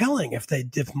making a killing if they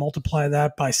multiply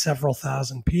that by several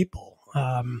thousand people.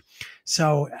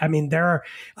 So, I mean,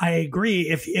 I agree.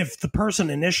 If the person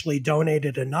initially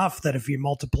donated enough that if you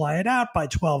multiply it out by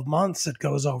 12 months, it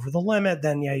goes over the limit,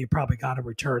 then yeah, you probably got to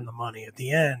return the money at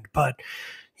the end. But,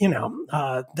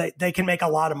 they can make a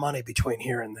lot of money between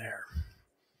here and there.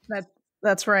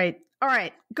 That's right. All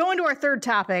right, going to our third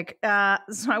topic.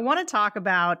 So I want to talk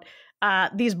about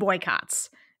these boycotts.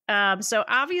 So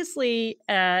obviously,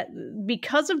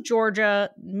 because of Georgia,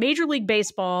 Major League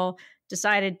Baseball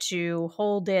decided to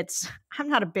hold its, I'm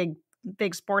not a big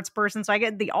sports person, so I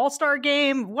get the All-Star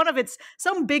game,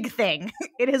 some big thing.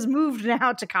 It has moved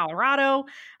now to Colorado.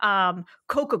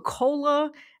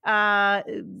 Coca-Cola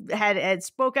had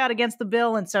spoke out against the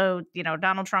bill. And so,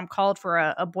 Donald Trump called for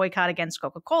a boycott against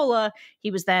Coca-Cola. He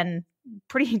was then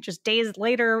just days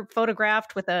later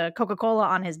photographed with a Coca-Cola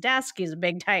on his desk. He's a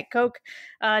big Diet Coke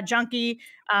junkie.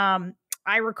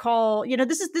 I recall,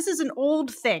 this is an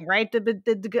old thing, right?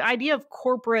 The idea of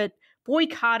corporate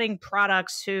boycotting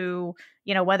products who,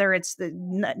 whether it's the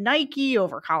Nike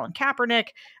over Colin Kaepernick,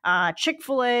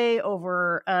 Chick-fil-A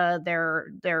over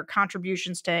their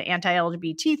contributions to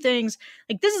anti-LGBT things.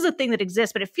 This is a thing that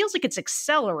exists, but it feels like it's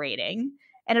accelerating.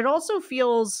 And it also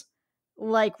feels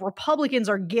like Republicans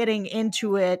are getting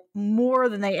into it more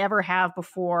than they ever have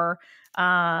before.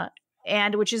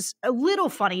 And which is a little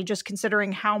funny, just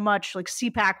considering how much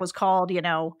CPAC was called,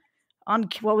 on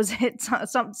what was it,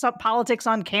 some politics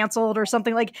on canceled or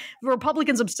something, like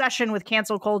Republicans' obsession with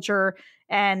cancel culture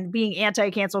and being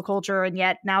anti-cancel culture, and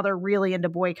yet now they're really into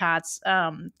boycotts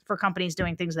for companies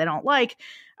doing things they don't like.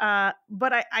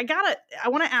 But I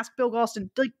want to ask Bill Galston,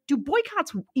 like, do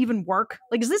boycotts even work?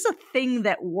 Like, is this a thing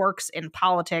that works in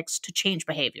politics to change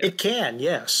behavior? It can,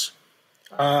 yes.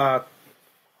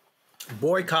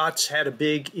 Boycotts had a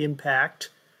big impact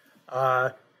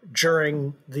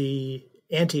during the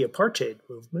anti-apartheid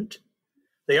movement.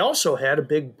 They also had a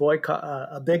big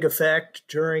effect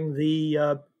during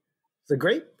the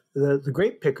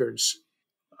grape pickers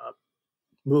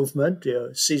movement,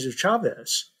 Cesar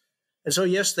Chavez. And so,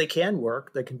 yes, they can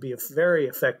work. They can be very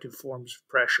effective forms of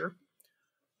pressure.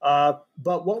 But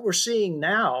what we're seeing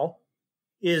now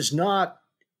is not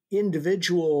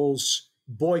individuals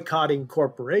boycotting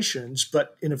corporations,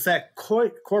 but in effect,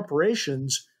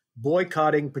 corporations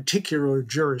boycotting particular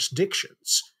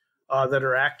jurisdictions that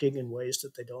are acting in ways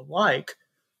that they don't like.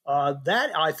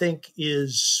 That, I think,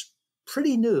 is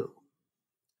pretty new.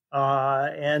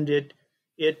 And it,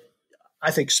 I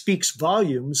think, speaks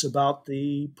volumes about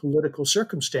the political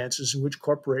circumstances in which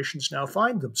corporations now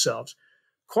find themselves.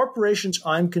 Corporations,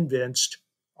 I'm convinced,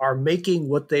 are making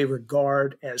what they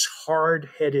regard as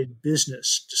hard-headed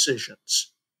business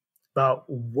decisions about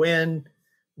when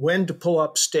to pull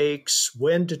up stakes,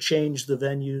 when to change the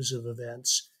venues of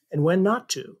events, and when not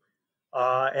to.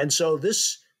 And so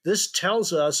this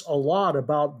tells us a lot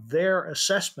about their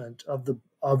assessment of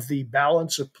the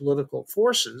balance of political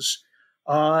forces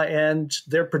and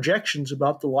their projections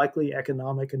about the likely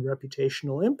economic and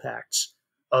reputational impacts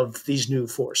of these new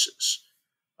forces.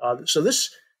 So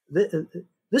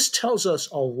this tells us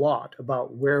a lot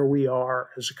about where we are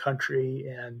as a country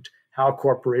and how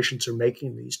corporations are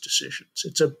making these decisions.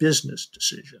 It's a business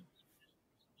decision.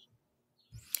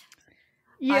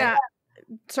 Yeah.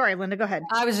 Sorry, Linda, go ahead.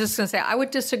 I was just going to say, I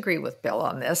would disagree with Bill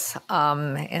on this.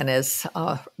 And as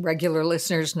regular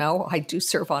listeners know, I do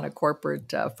serve on a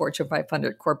corporate Fortune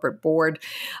 500 corporate board.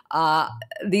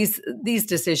 These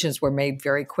decisions were made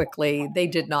very quickly. They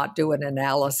did not do an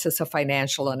analysis, a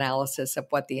financial analysis of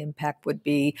what the impact would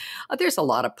be. There's a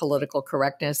lot of political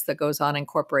correctness that goes on in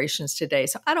corporations today.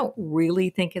 So I don't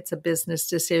really think it's a business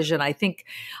decision. I think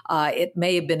it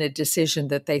may have been a decision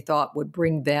that they thought would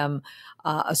bring them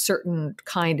a certain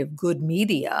kind of good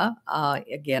media,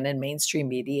 again, in mainstream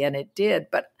media, and it did.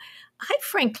 But I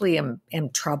frankly am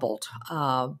troubled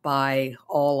by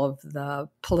all of the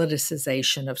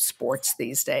politicization of sports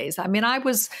these days. I mean, I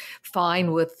was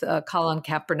fine with Colin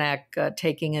Kaepernick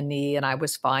taking a knee, and I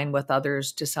was fine with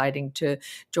others deciding to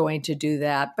join to do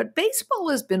that. But baseball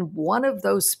has been one of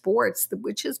those sports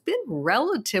which has been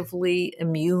relatively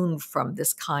immune from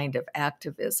this kind of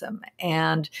activism.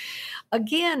 And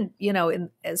again,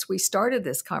 as we started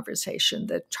this conversation,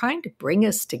 trying to bring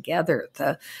us together,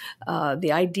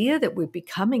 the idea that we're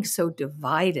becoming so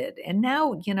divided, and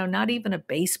now, not even a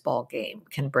baseball game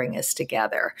can bring us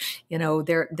together.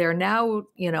 There are now,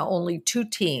 only two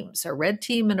teams, a red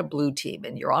team and a blue team,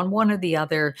 and you're on one or the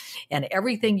other, and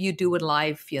everything you do in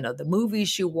life, the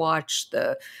movies you watch,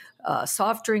 the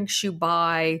soft drinks you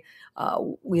buy,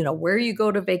 where you go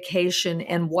to vacation,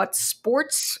 and what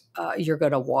sports you're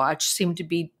going to watch seem to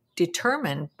be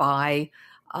determined by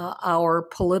our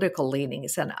political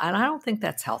leanings. And I don't think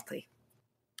that's healthy.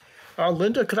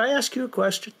 Linda, could I ask you a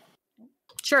question?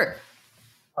 Sure.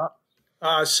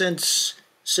 Since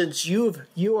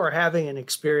you are having an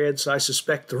experience I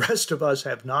suspect the rest of us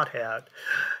have not had,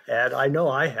 and I know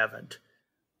I haven't,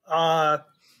 how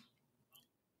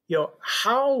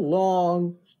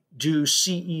long do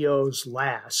CEOs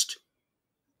last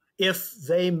if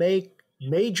they make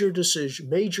major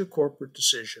corporate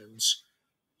decisions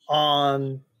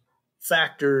on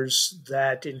factors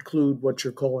that include what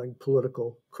you're calling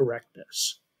political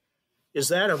correctness? Is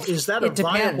that a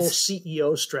viable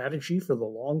CEO strategy for the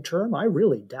long term? I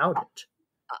really doubt it.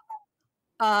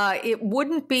 It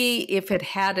wouldn't be if it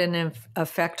had an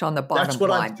effect on the bottom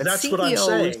line. That's what I'm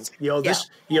saying.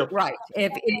 Right.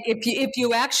 If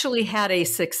you actually had a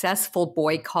successful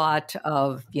boycott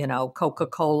of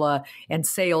Coca-Cola and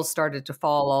sales started to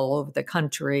fall all over the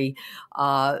country,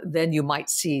 then you might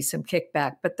see some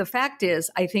kickback. But the fact is,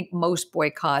 I think most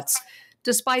boycotts,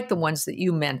 despite the ones that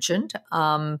you mentioned,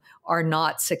 are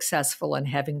not successful in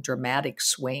having dramatic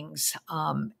swings.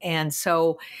 And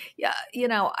so,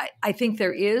 I think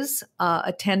there is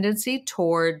a tendency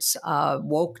towards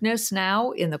wokeness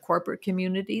now in the corporate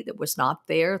community that was not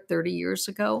there 30 years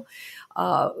ago.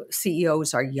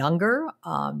 CEOs are younger.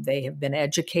 They have been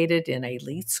educated in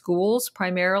elite schools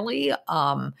primarily,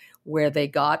 where they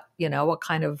got, a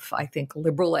kind of, I think,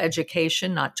 liberal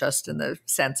education, not just in the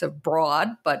sense of broad,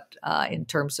 but in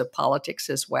terms of politics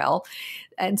as well.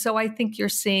 And so I think you're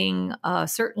seeing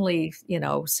certainly,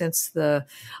 since the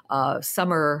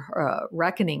summer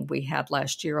reckoning we had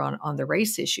last year on the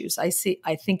race issues, I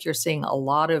think you're seeing a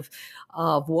lot of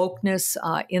wokeness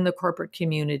in the corporate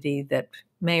community that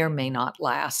may or may not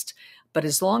last. But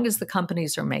as long as the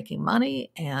companies are making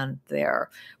money and their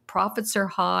profits are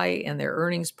high and their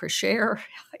earnings per share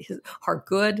are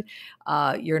good,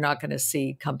 you're not going to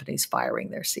see companies firing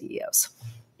their CEOs.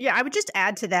 Yeah, I would just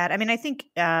add to that. I mean, I think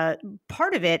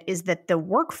part of it is that the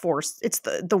workforce, it's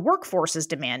the workforce is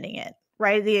demanding it,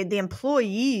 right? The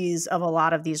employees of a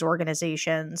lot of these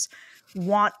organizations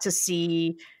want to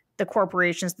see the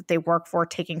corporations that they work for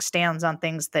taking stands on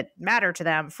things that matter to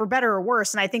them, for better or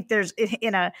worse. And I think there's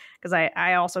because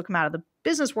I also come out of the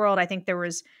business world, I think there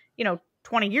was,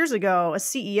 20 years ago, a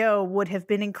CEO would have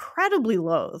been incredibly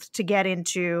loath to get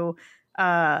into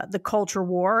the culture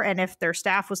war. And if their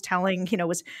staff was telling,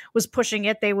 was pushing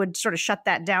it, they would sort of shut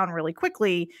that down really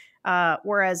quickly.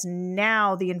 Whereas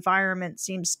now the environment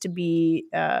seems to be,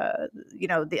 I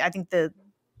think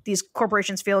these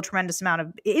corporations feel a tremendous amount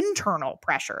of internal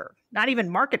pressure, not even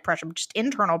market pressure, but just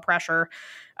internal pressure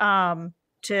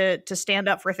to stand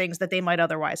up for things that they might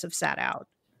otherwise have sat out.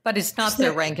 But it's not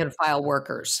the rank and file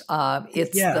workers.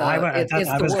 It's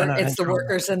the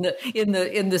workers in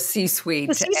the C-suite.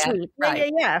 The C-suite.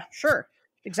 Yeah, sure.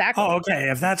 Exactly. Oh, okay.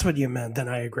 If that's what you meant, then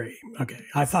I agree. Okay.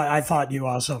 I thought you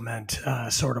also meant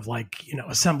sort of like,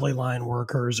 assembly line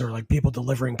workers or like people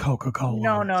delivering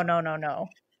Coca-Cola.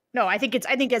 No, I think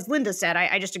as Linda said,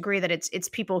 I just agree that it's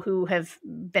people who have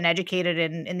been educated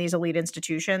in these elite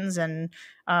institutions. And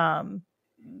I'm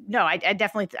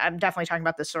definitely talking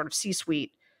about this sort of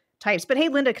C-suite types. But hey,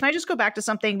 Linda, can I just go back to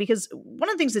something? Because one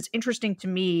of the things that's interesting to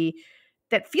me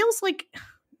that feels like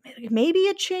maybe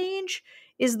a change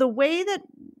is the way that,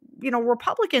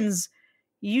 Republicans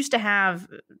used to have,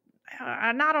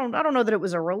 I don't know that it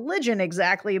was a religion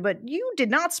exactly, but you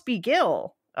did not speak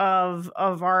ill of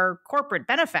our corporate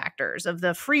benefactors, of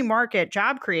the free market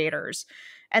job creators.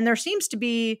 And there seems to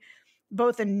be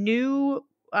both a new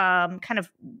kind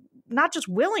of not just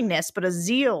willingness, but a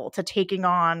zeal to taking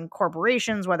on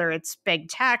corporations, whether it's big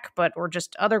tech, or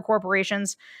just other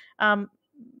corporations. And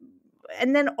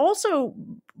then also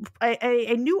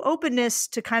a new openness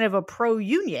to kind of a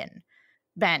pro-union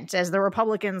bent as the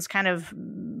Republicans kind of,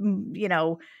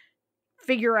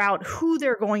 figure out who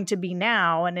they're going to be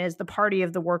now. And as the party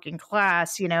of the working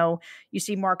class, you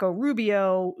see Marco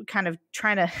Rubio kind of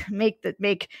trying to make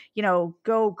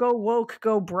go woke,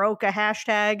 go broke a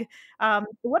hashtag.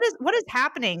 What is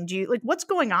happening? What's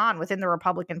going on within the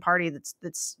Republican Party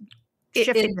that's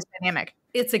shifting this dynamic?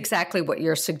 It's exactly what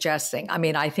you're suggesting. I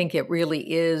mean, I think it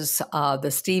really is the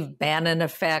Steve Bannon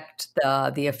effect,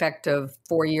 the effect of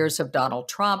 4 years of Donald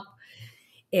Trump.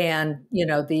 And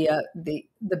the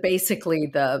basically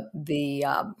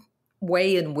the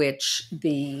way in which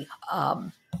the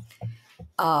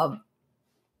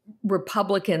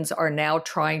Republicans are now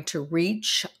trying to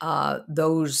reach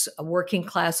those working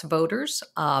class voters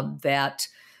that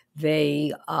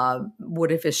they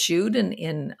would have eschewed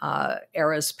in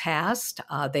eras past.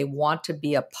 They want to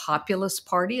be a populist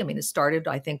party. I mean, it started,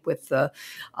 I think, with the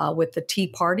Tea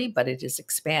Party, but it has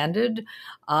expanded.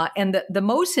 And the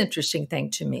most interesting thing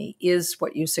to me is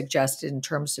what you suggested in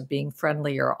terms of being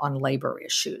friendlier on labor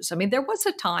issues. I mean, there was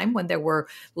a time when there were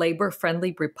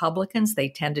labor-friendly Republicans. They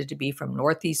tended to be from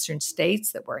northeastern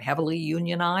states that were heavily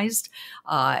unionized.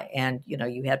 And,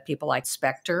 you had people like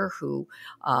Specter who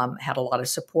had a lot of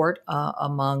support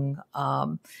among,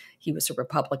 he was a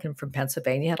Republican from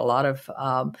Pennsylvania, had a lot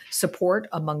of support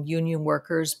among union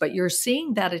workers. But you're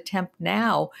seeing that attempt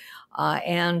now.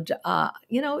 And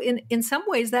in some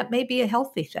ways, that may be a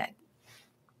healthy thing.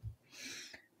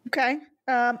 Okay.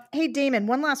 Hey, Damon,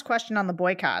 one last question on the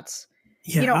boycotts.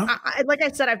 Yeah. Like I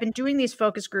said, I've been doing these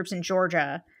focus groups in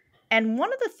Georgia. And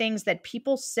one of the things that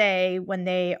people say when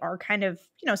they are kind of,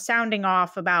 sounding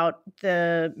off about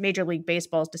the Major League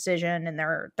Baseball's decision and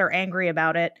they're angry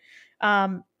about it,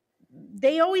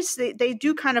 they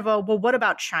do kind of well, what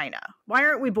about China? Why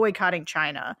aren't we boycotting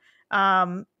China?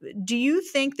 Do you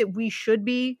think that we should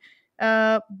be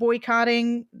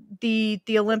boycotting the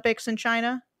Olympics in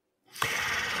China?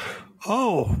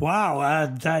 Oh, wow.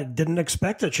 I didn't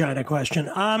expect a China question.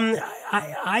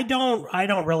 I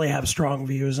don't really have strong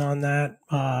views on that.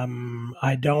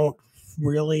 I don't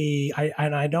really,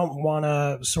 I don't want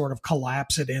to sort of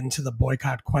collapse it into the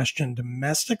boycott question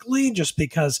domestically, just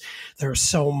because there are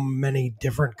so many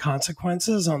different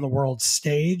consequences on the world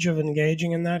stage of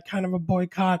engaging in that kind of a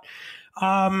boycott.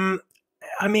 I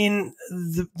mean,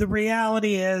 the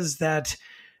reality is that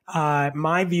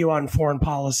my view on foreign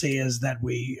policy is that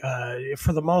we,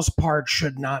 for the most part,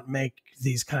 should not make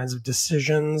these kinds of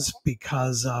decisions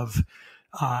because of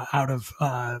out of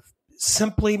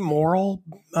simply moral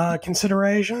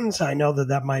considerations. I know that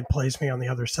that might place me on the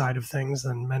other side of things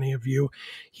than many of you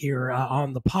here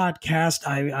on the podcast.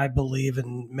 I believe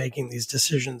in making these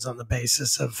decisions on the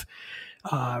basis of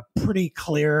pretty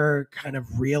clear kind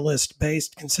of realist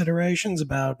based considerations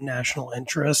about national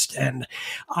interest. And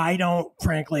I don't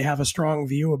frankly have a strong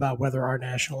view about whether our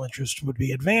national interest would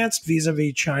be advanced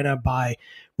vis-a-vis China by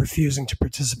refusing to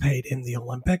participate in the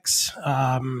Olympics.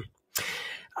 So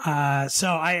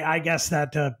I guess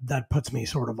that puts me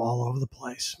sort of all over the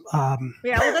place.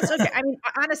 Yeah, well, that's okay. I mean,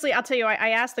 honestly, I'll tell you, I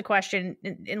asked the question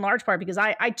in large part because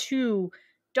I too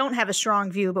don't have a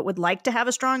strong view, but would like to have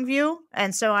a strong view,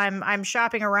 and so I'm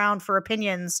shopping around for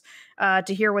opinions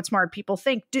to hear what smart people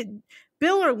think.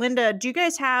 Bill or Linda, do you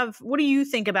guys have? What do you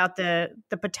think about the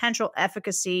potential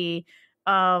efficacy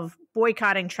of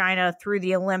boycotting China through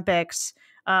the Olympics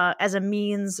as a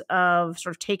means of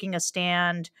sort of taking a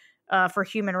stand for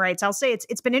human rights? I'll say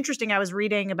it's been interesting. I was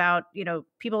reading about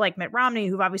people like Mitt Romney,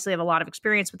 who obviously have a lot of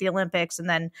experience with the Olympics, and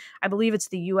then I believe it's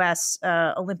the U.S.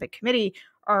 Olympic Committee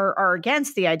are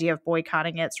against the idea of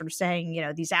boycotting it, sort of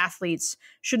saying these athletes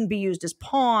shouldn't be used as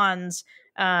pawns,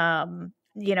 in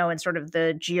sort of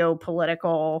the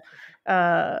geopolitical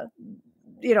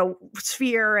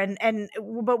sphere.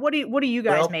 But what do you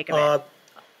guys make of it?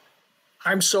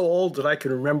 I'm so old that I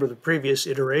can remember the previous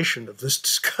iteration of this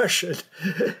discussion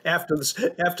after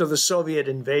the Soviet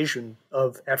invasion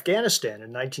of Afghanistan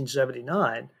in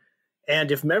 1979.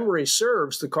 And if memory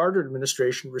serves, the Carter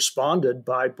administration responded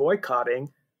by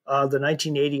boycotting the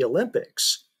 1980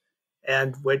 Olympics,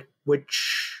 and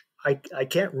which I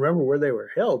can't remember where they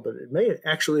were held, but it may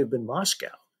actually have been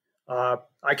Moscow. I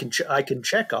can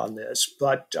check on this,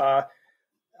 but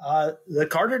the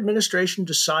Carter administration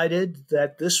decided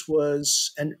that this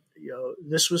was an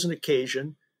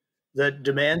occasion that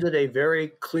demanded a very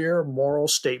clear moral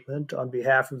statement on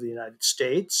behalf of the United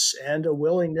States and a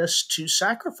willingness to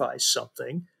sacrifice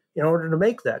something in order to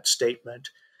make that statement.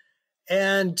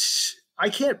 And I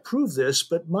can't prove this,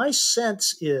 but my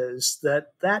sense is that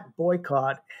that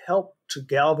boycott helped to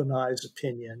galvanize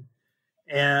opinion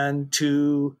and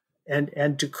to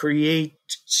create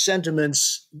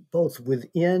sentiments both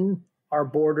within our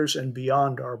borders and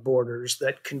beyond our borders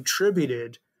that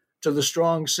contributed to the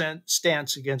strong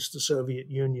stance against the Soviet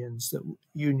Union that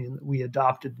we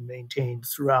adopted and maintained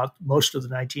throughout most of the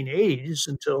 1980s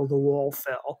until the wall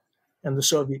fell and the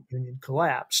Soviet Union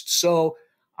collapsed. So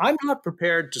I'm not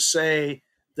prepared to say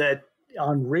that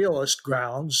on realist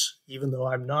grounds, even though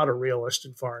I'm not a realist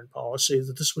in foreign policy,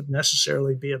 that this would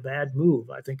necessarily be a bad move.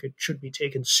 I think it should be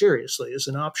taken seriously as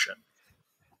an option.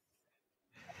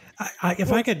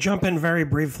 If I could jump in very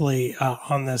briefly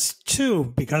on this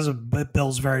too, because of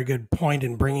Bill's very good point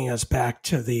in bringing us back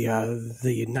to the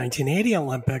 1980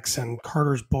 Olympics and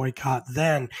Carter's boycott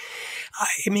then.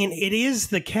 I mean, it is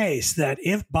the case that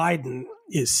if Biden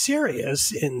is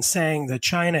serious in saying that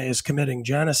China is committing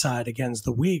genocide against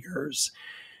the Uyghurs,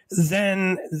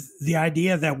 then the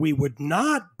idea that we would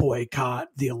not boycott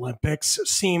the Olympics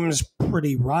seems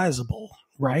pretty risible.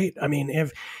 Right? I mean,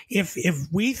 if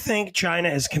we think China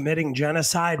is committing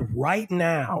genocide right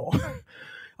now,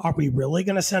 are we really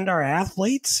going to send our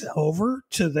athletes over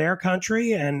to their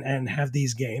country and have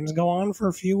these games go on for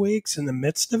a few weeks in the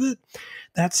midst of it?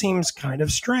 That seems kind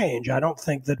of strange. I don't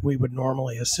think that we would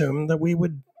normally assume that we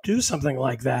would do something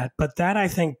like that. But that, I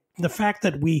think, the fact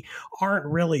that we aren't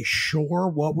really sure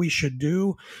what we should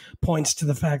do points to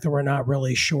the fact that we're not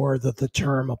really sure that the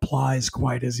term applies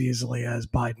quite as easily as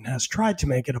Biden has tried to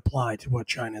make it apply to what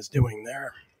China's doing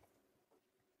there.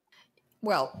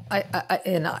 Well,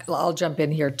 I'll jump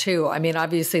in here too. I mean,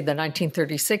 obviously, the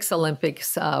 1936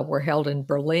 Olympics were held in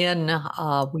Berlin.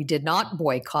 We did not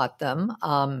boycott them,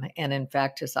 and in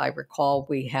fact, as I recall,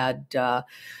 we had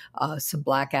some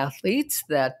Black athletes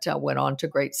that went on to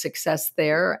great success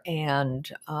there, and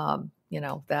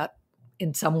that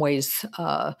in some ways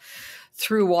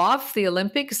threw off the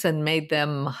Olympics and made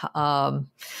them.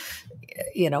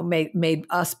 Made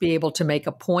us be able to make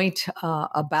a point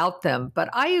about them. But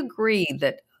I agree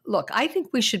that, look, I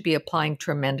think we should be applying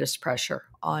tremendous pressure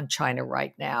on China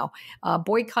right now.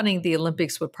 Boycotting the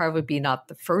Olympics would probably be not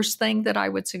the first thing that I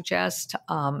would suggest,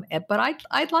 but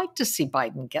I'd like to see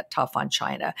Biden get tough on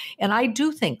China. And I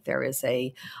do think there is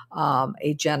a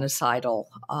genocidal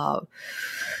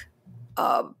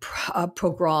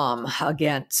pogrom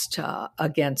against the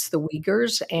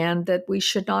Uyghurs, and that we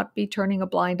should not be turning a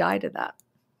blind eye to that.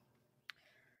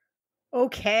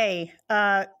 Okay.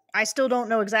 I still don't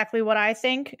know exactly what I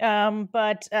think,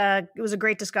 but it was a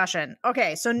great discussion.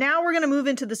 Okay, so now we're going to move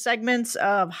into the segments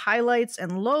of highlights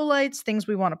and lowlights, things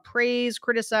we want to praise,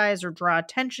 criticize, or draw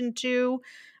attention to.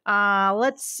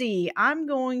 Let's see. I'm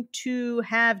going to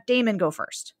have Damon go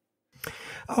first.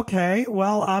 Okay,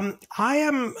 well,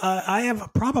 I have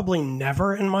probably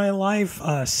never in my life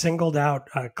singled out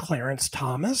Clarence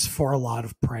Thomas for a lot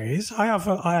of praise. I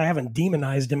haven't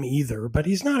demonized him either, but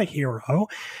he's not a hero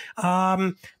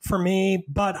for me.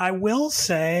 But I will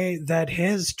say that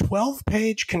his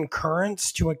 12-page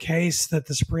concurrence to a case that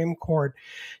the Supreme Court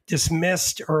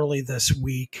dismissed early this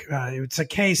week. It's a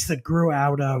case that grew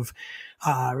out of.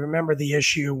 Remember the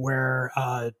issue where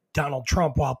Donald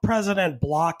Trump, while president,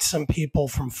 blocked some people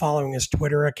from following his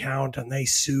Twitter account, and they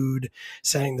sued,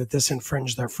 saying that this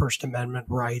infringed their First Amendment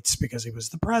rights because he was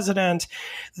the president.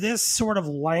 This sort of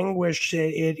languished.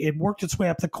 It worked its way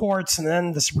up the courts, and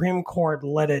then the Supreme Court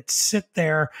let it sit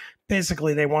there.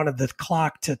 Basically, they wanted the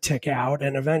clock to tick out,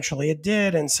 and eventually it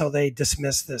did, and so they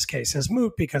dismissed this case as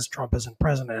moot because Trump isn't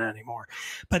president anymore.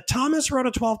 But Thomas wrote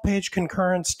a 12-page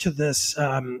concurrence to this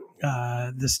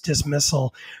this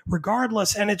dismissal,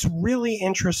 regardless, and it's really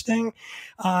interesting.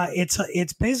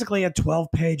 It's basically a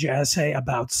 12-page essay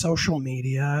about social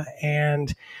media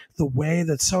and the way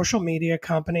that social media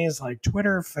companies like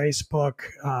Twitter, Facebook,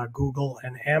 Google,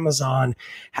 and Amazon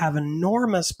have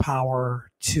enormous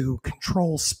power to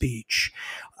control speech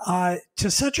to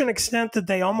such an extent that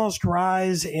they almost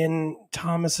rise, in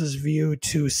Thomas's view,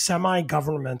 to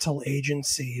semi-governmental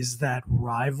agencies that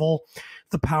rival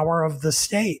the power of the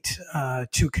state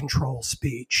to control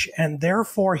speech. And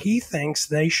therefore, he thinks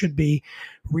they should be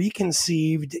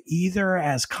reconceived either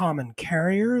as common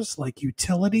carriers like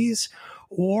utilities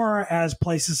or as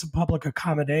places of public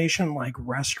accommodation like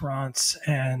restaurants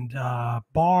and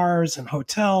bars and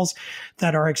hotels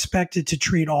that are expected to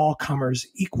treat all comers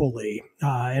equally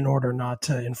in order not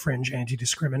to infringe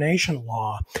anti-discrimination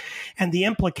law. And the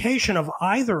implication of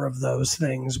either of those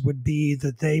things would be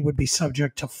that they would be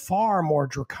subject to far more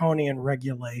draconian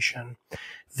regulation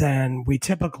than we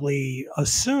typically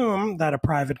assume that a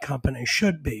private company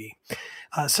should be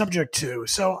subject to.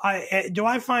 So do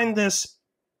I find this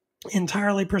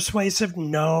entirely persuasive?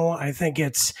 No, I think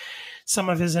some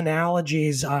of his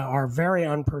analogies are very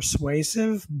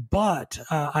unpersuasive, but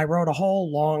I wrote a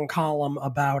whole long column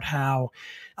about how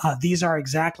these are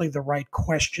exactly the right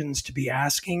questions to be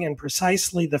asking, and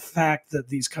precisely the fact that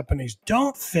these companies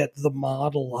don't fit the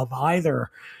model of either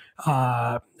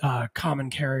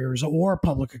common carriers or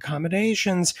public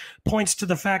accommodations points to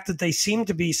the fact that they seem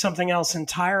to be something else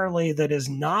entirely that is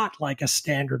not like a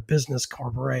standard business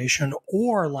corporation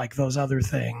or like those other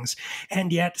things,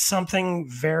 and yet something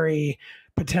very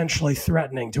potentially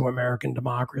threatening to American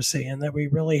democracy, and that we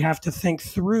really have to think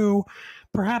through,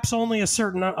 perhaps only a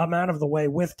certain amount of the way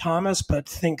with Thomas, but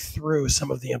think through some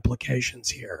of the implications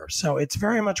here. So it's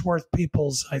very much worth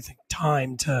people's, I think,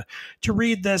 time to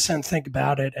read this and think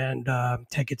about it and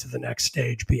take it to the next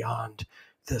stage beyond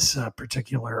this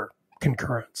particular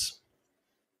concurrence.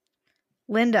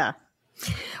 Linda.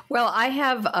 Well, I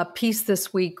have a piece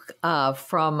this week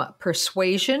from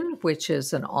Persuasion, which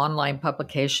is an online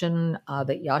publication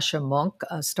that Yasha Monk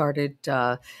started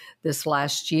this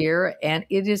last year, and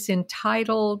it is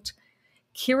entitled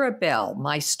Kira Bell,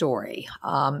 My Story.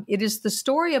 It is the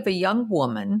story of a young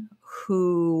woman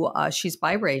who, she's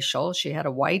biracial. She had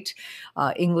a white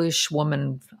English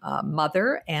woman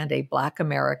mother and a Black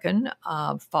American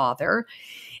father.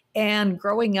 And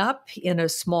growing up in a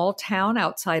small town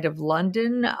outside of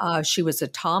London, she was a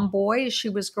tomboy as she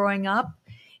was growing up.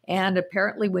 And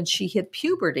apparently when she hit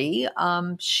puberty,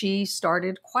 she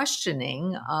started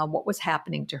questioning what was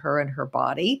happening to her and her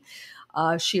body.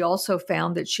 She also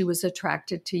found that she was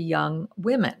attracted to young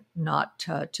women, not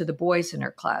to the boys in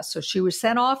her class. So she was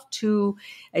sent off to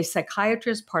a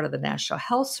psychiatrist, part of the National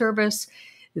Health Service.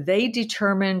 They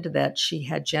determined that she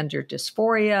had gender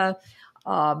dysphoria.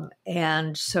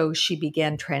 And so she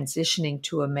began transitioning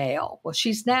to a male. Well,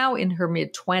 she's now in her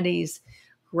mid-20s,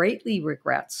 greatly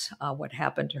regrets what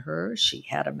happened to her. She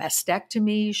had a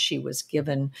mastectomy. She was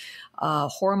given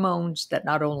hormones that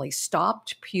not only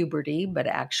stopped puberty, but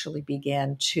actually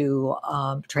began to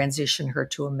transition her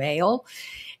to a male.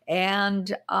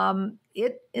 And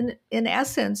it, in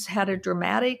essence, had a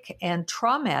dramatic and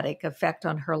traumatic effect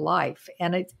on her life.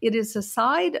 And it is a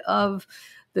side of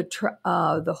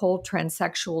the whole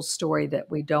transsexual story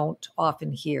that we don't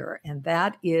often hear, and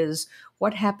that is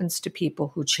what happens to people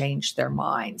who change their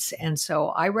minds. And so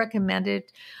I recommend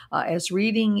it as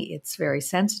reading. It's very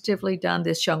sensitively done.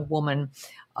 This young woman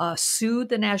sued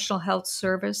the National Health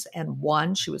Service and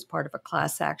won. She was part of a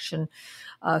class action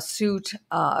suit.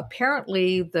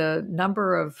 Apparently, the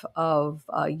number of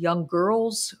young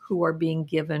girls who are being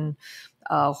given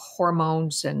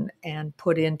hormones and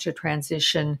put into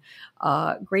transition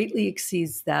greatly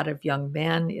exceeds that of young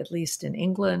men, at least in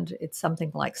England. It's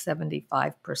something like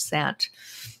 75%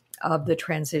 of the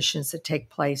transitions that take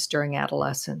place during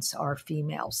adolescence are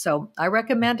female. So I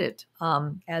recommend it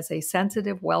as a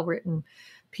sensitive, well-written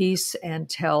piece and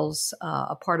tells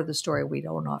a part of the story we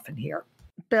don't often hear.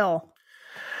 Bill.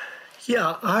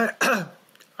 Yeah,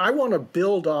 I want to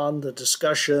build on the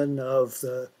discussion of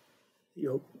the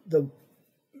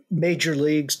Major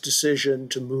League's decision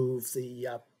to move the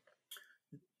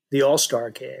All-Star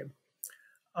game.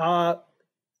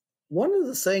 One of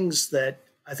the things that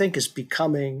I think is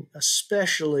becoming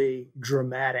especially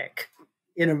dramatic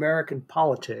in American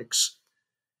politics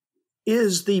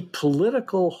is the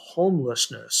political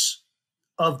homelessness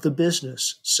of the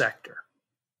business sector.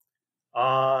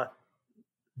 There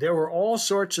were all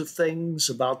sorts of things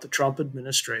about the Trump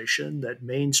administration that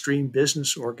mainstream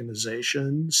business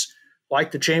organizations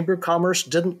like the Chamber of Commerce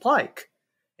didn't like.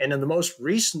 And in the most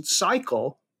recent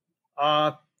cycle,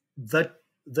 the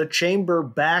Chamber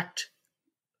backed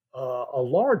a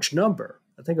large number,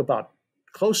 I think about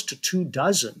close to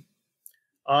 24,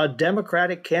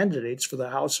 Democratic candidates for the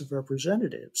House of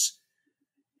Representatives.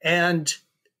 And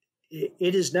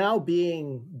it is now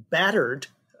being battered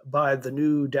by the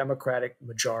new Democratic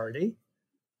majority.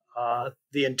 The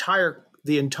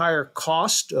entire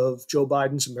cost of Joe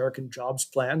Biden's American Jobs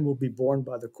Plan will be borne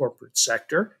by the corporate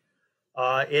sector.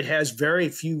 It has very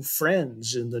few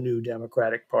friends in the new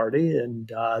Democratic Party,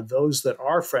 and those that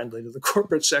are friendly to the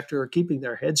corporate sector are keeping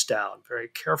their heads down very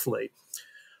carefully.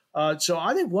 So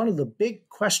I think one of the big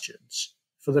questions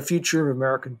for the future of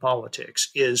American politics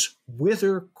is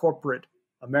whither corporate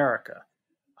America.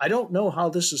 I don't know how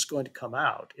this is going to come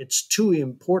out. It's too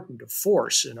important a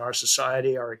force in our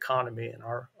society, our economy, and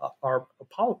our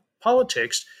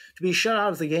politics to be shut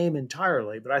out of the game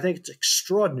entirely. But I think it's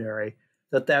extraordinary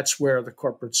that that's where the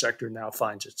corporate sector now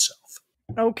finds itself.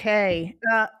 Okay.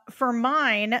 For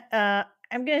mine,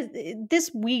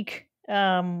 this week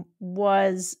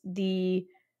was the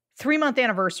 3-month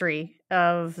anniversary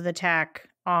of the attack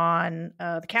on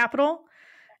the Capitol.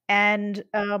 And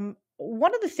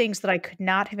one of the things that I could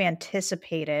not have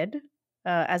anticipated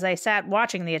as I sat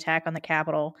watching the attack on the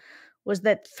Capitol was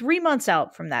that 3 months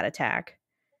out from that attack,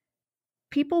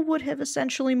 people would have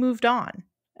essentially moved on.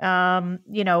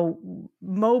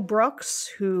 Mo Brooks,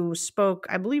 who spoke,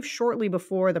 I believe, shortly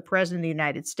before the President of the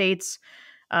United States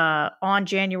on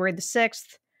January the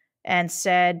 6th, and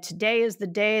said, "Today is the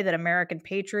day that American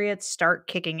patriots start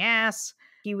kicking ass."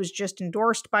 He was just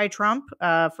endorsed by Trump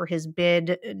for his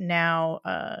bid now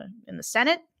in the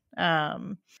Senate.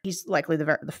 He's likely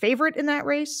the favorite in that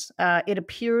race. It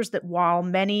appears that while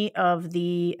many of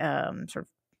the sort of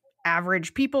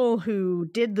average people who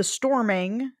did the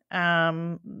storming,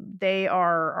 they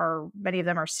are many of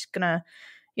them are gonna,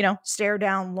 stare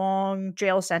down long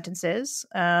jail sentences.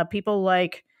 People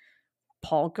like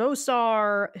Paul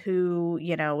Gosar, who,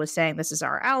 was saying this is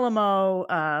our Alamo,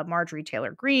 Marjorie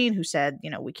Taylor Greene, who said,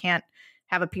 we can't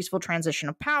have a peaceful transition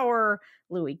of power,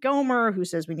 Louis Gohmert, who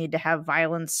says we need to have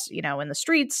violence, in the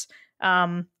streets.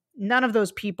 None of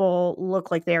those people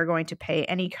look like they are going to pay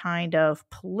any kind of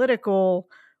political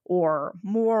or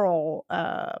moral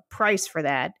price for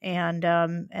that.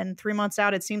 And 3 months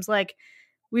out, it seems like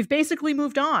we've basically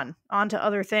moved on to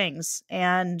other things,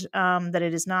 and that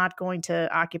it is not going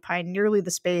to occupy nearly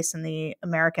the space in the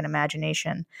American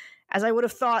imagination as I would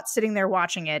have thought sitting there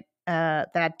watching it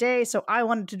that day. So I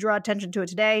wanted to draw attention to it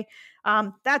today.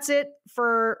 That's it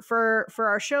for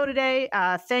our show today.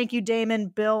 Thank you, Damon,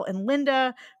 Bill, and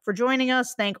Linda, for joining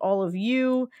us. Thank all of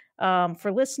you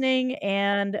for listening.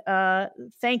 And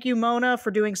thank you, Mona,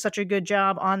 for doing such a good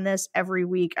job on this every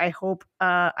week. I hope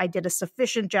I did a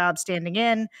sufficient job standing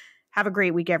in. Have a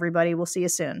great week, everybody. We'll see you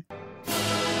soon.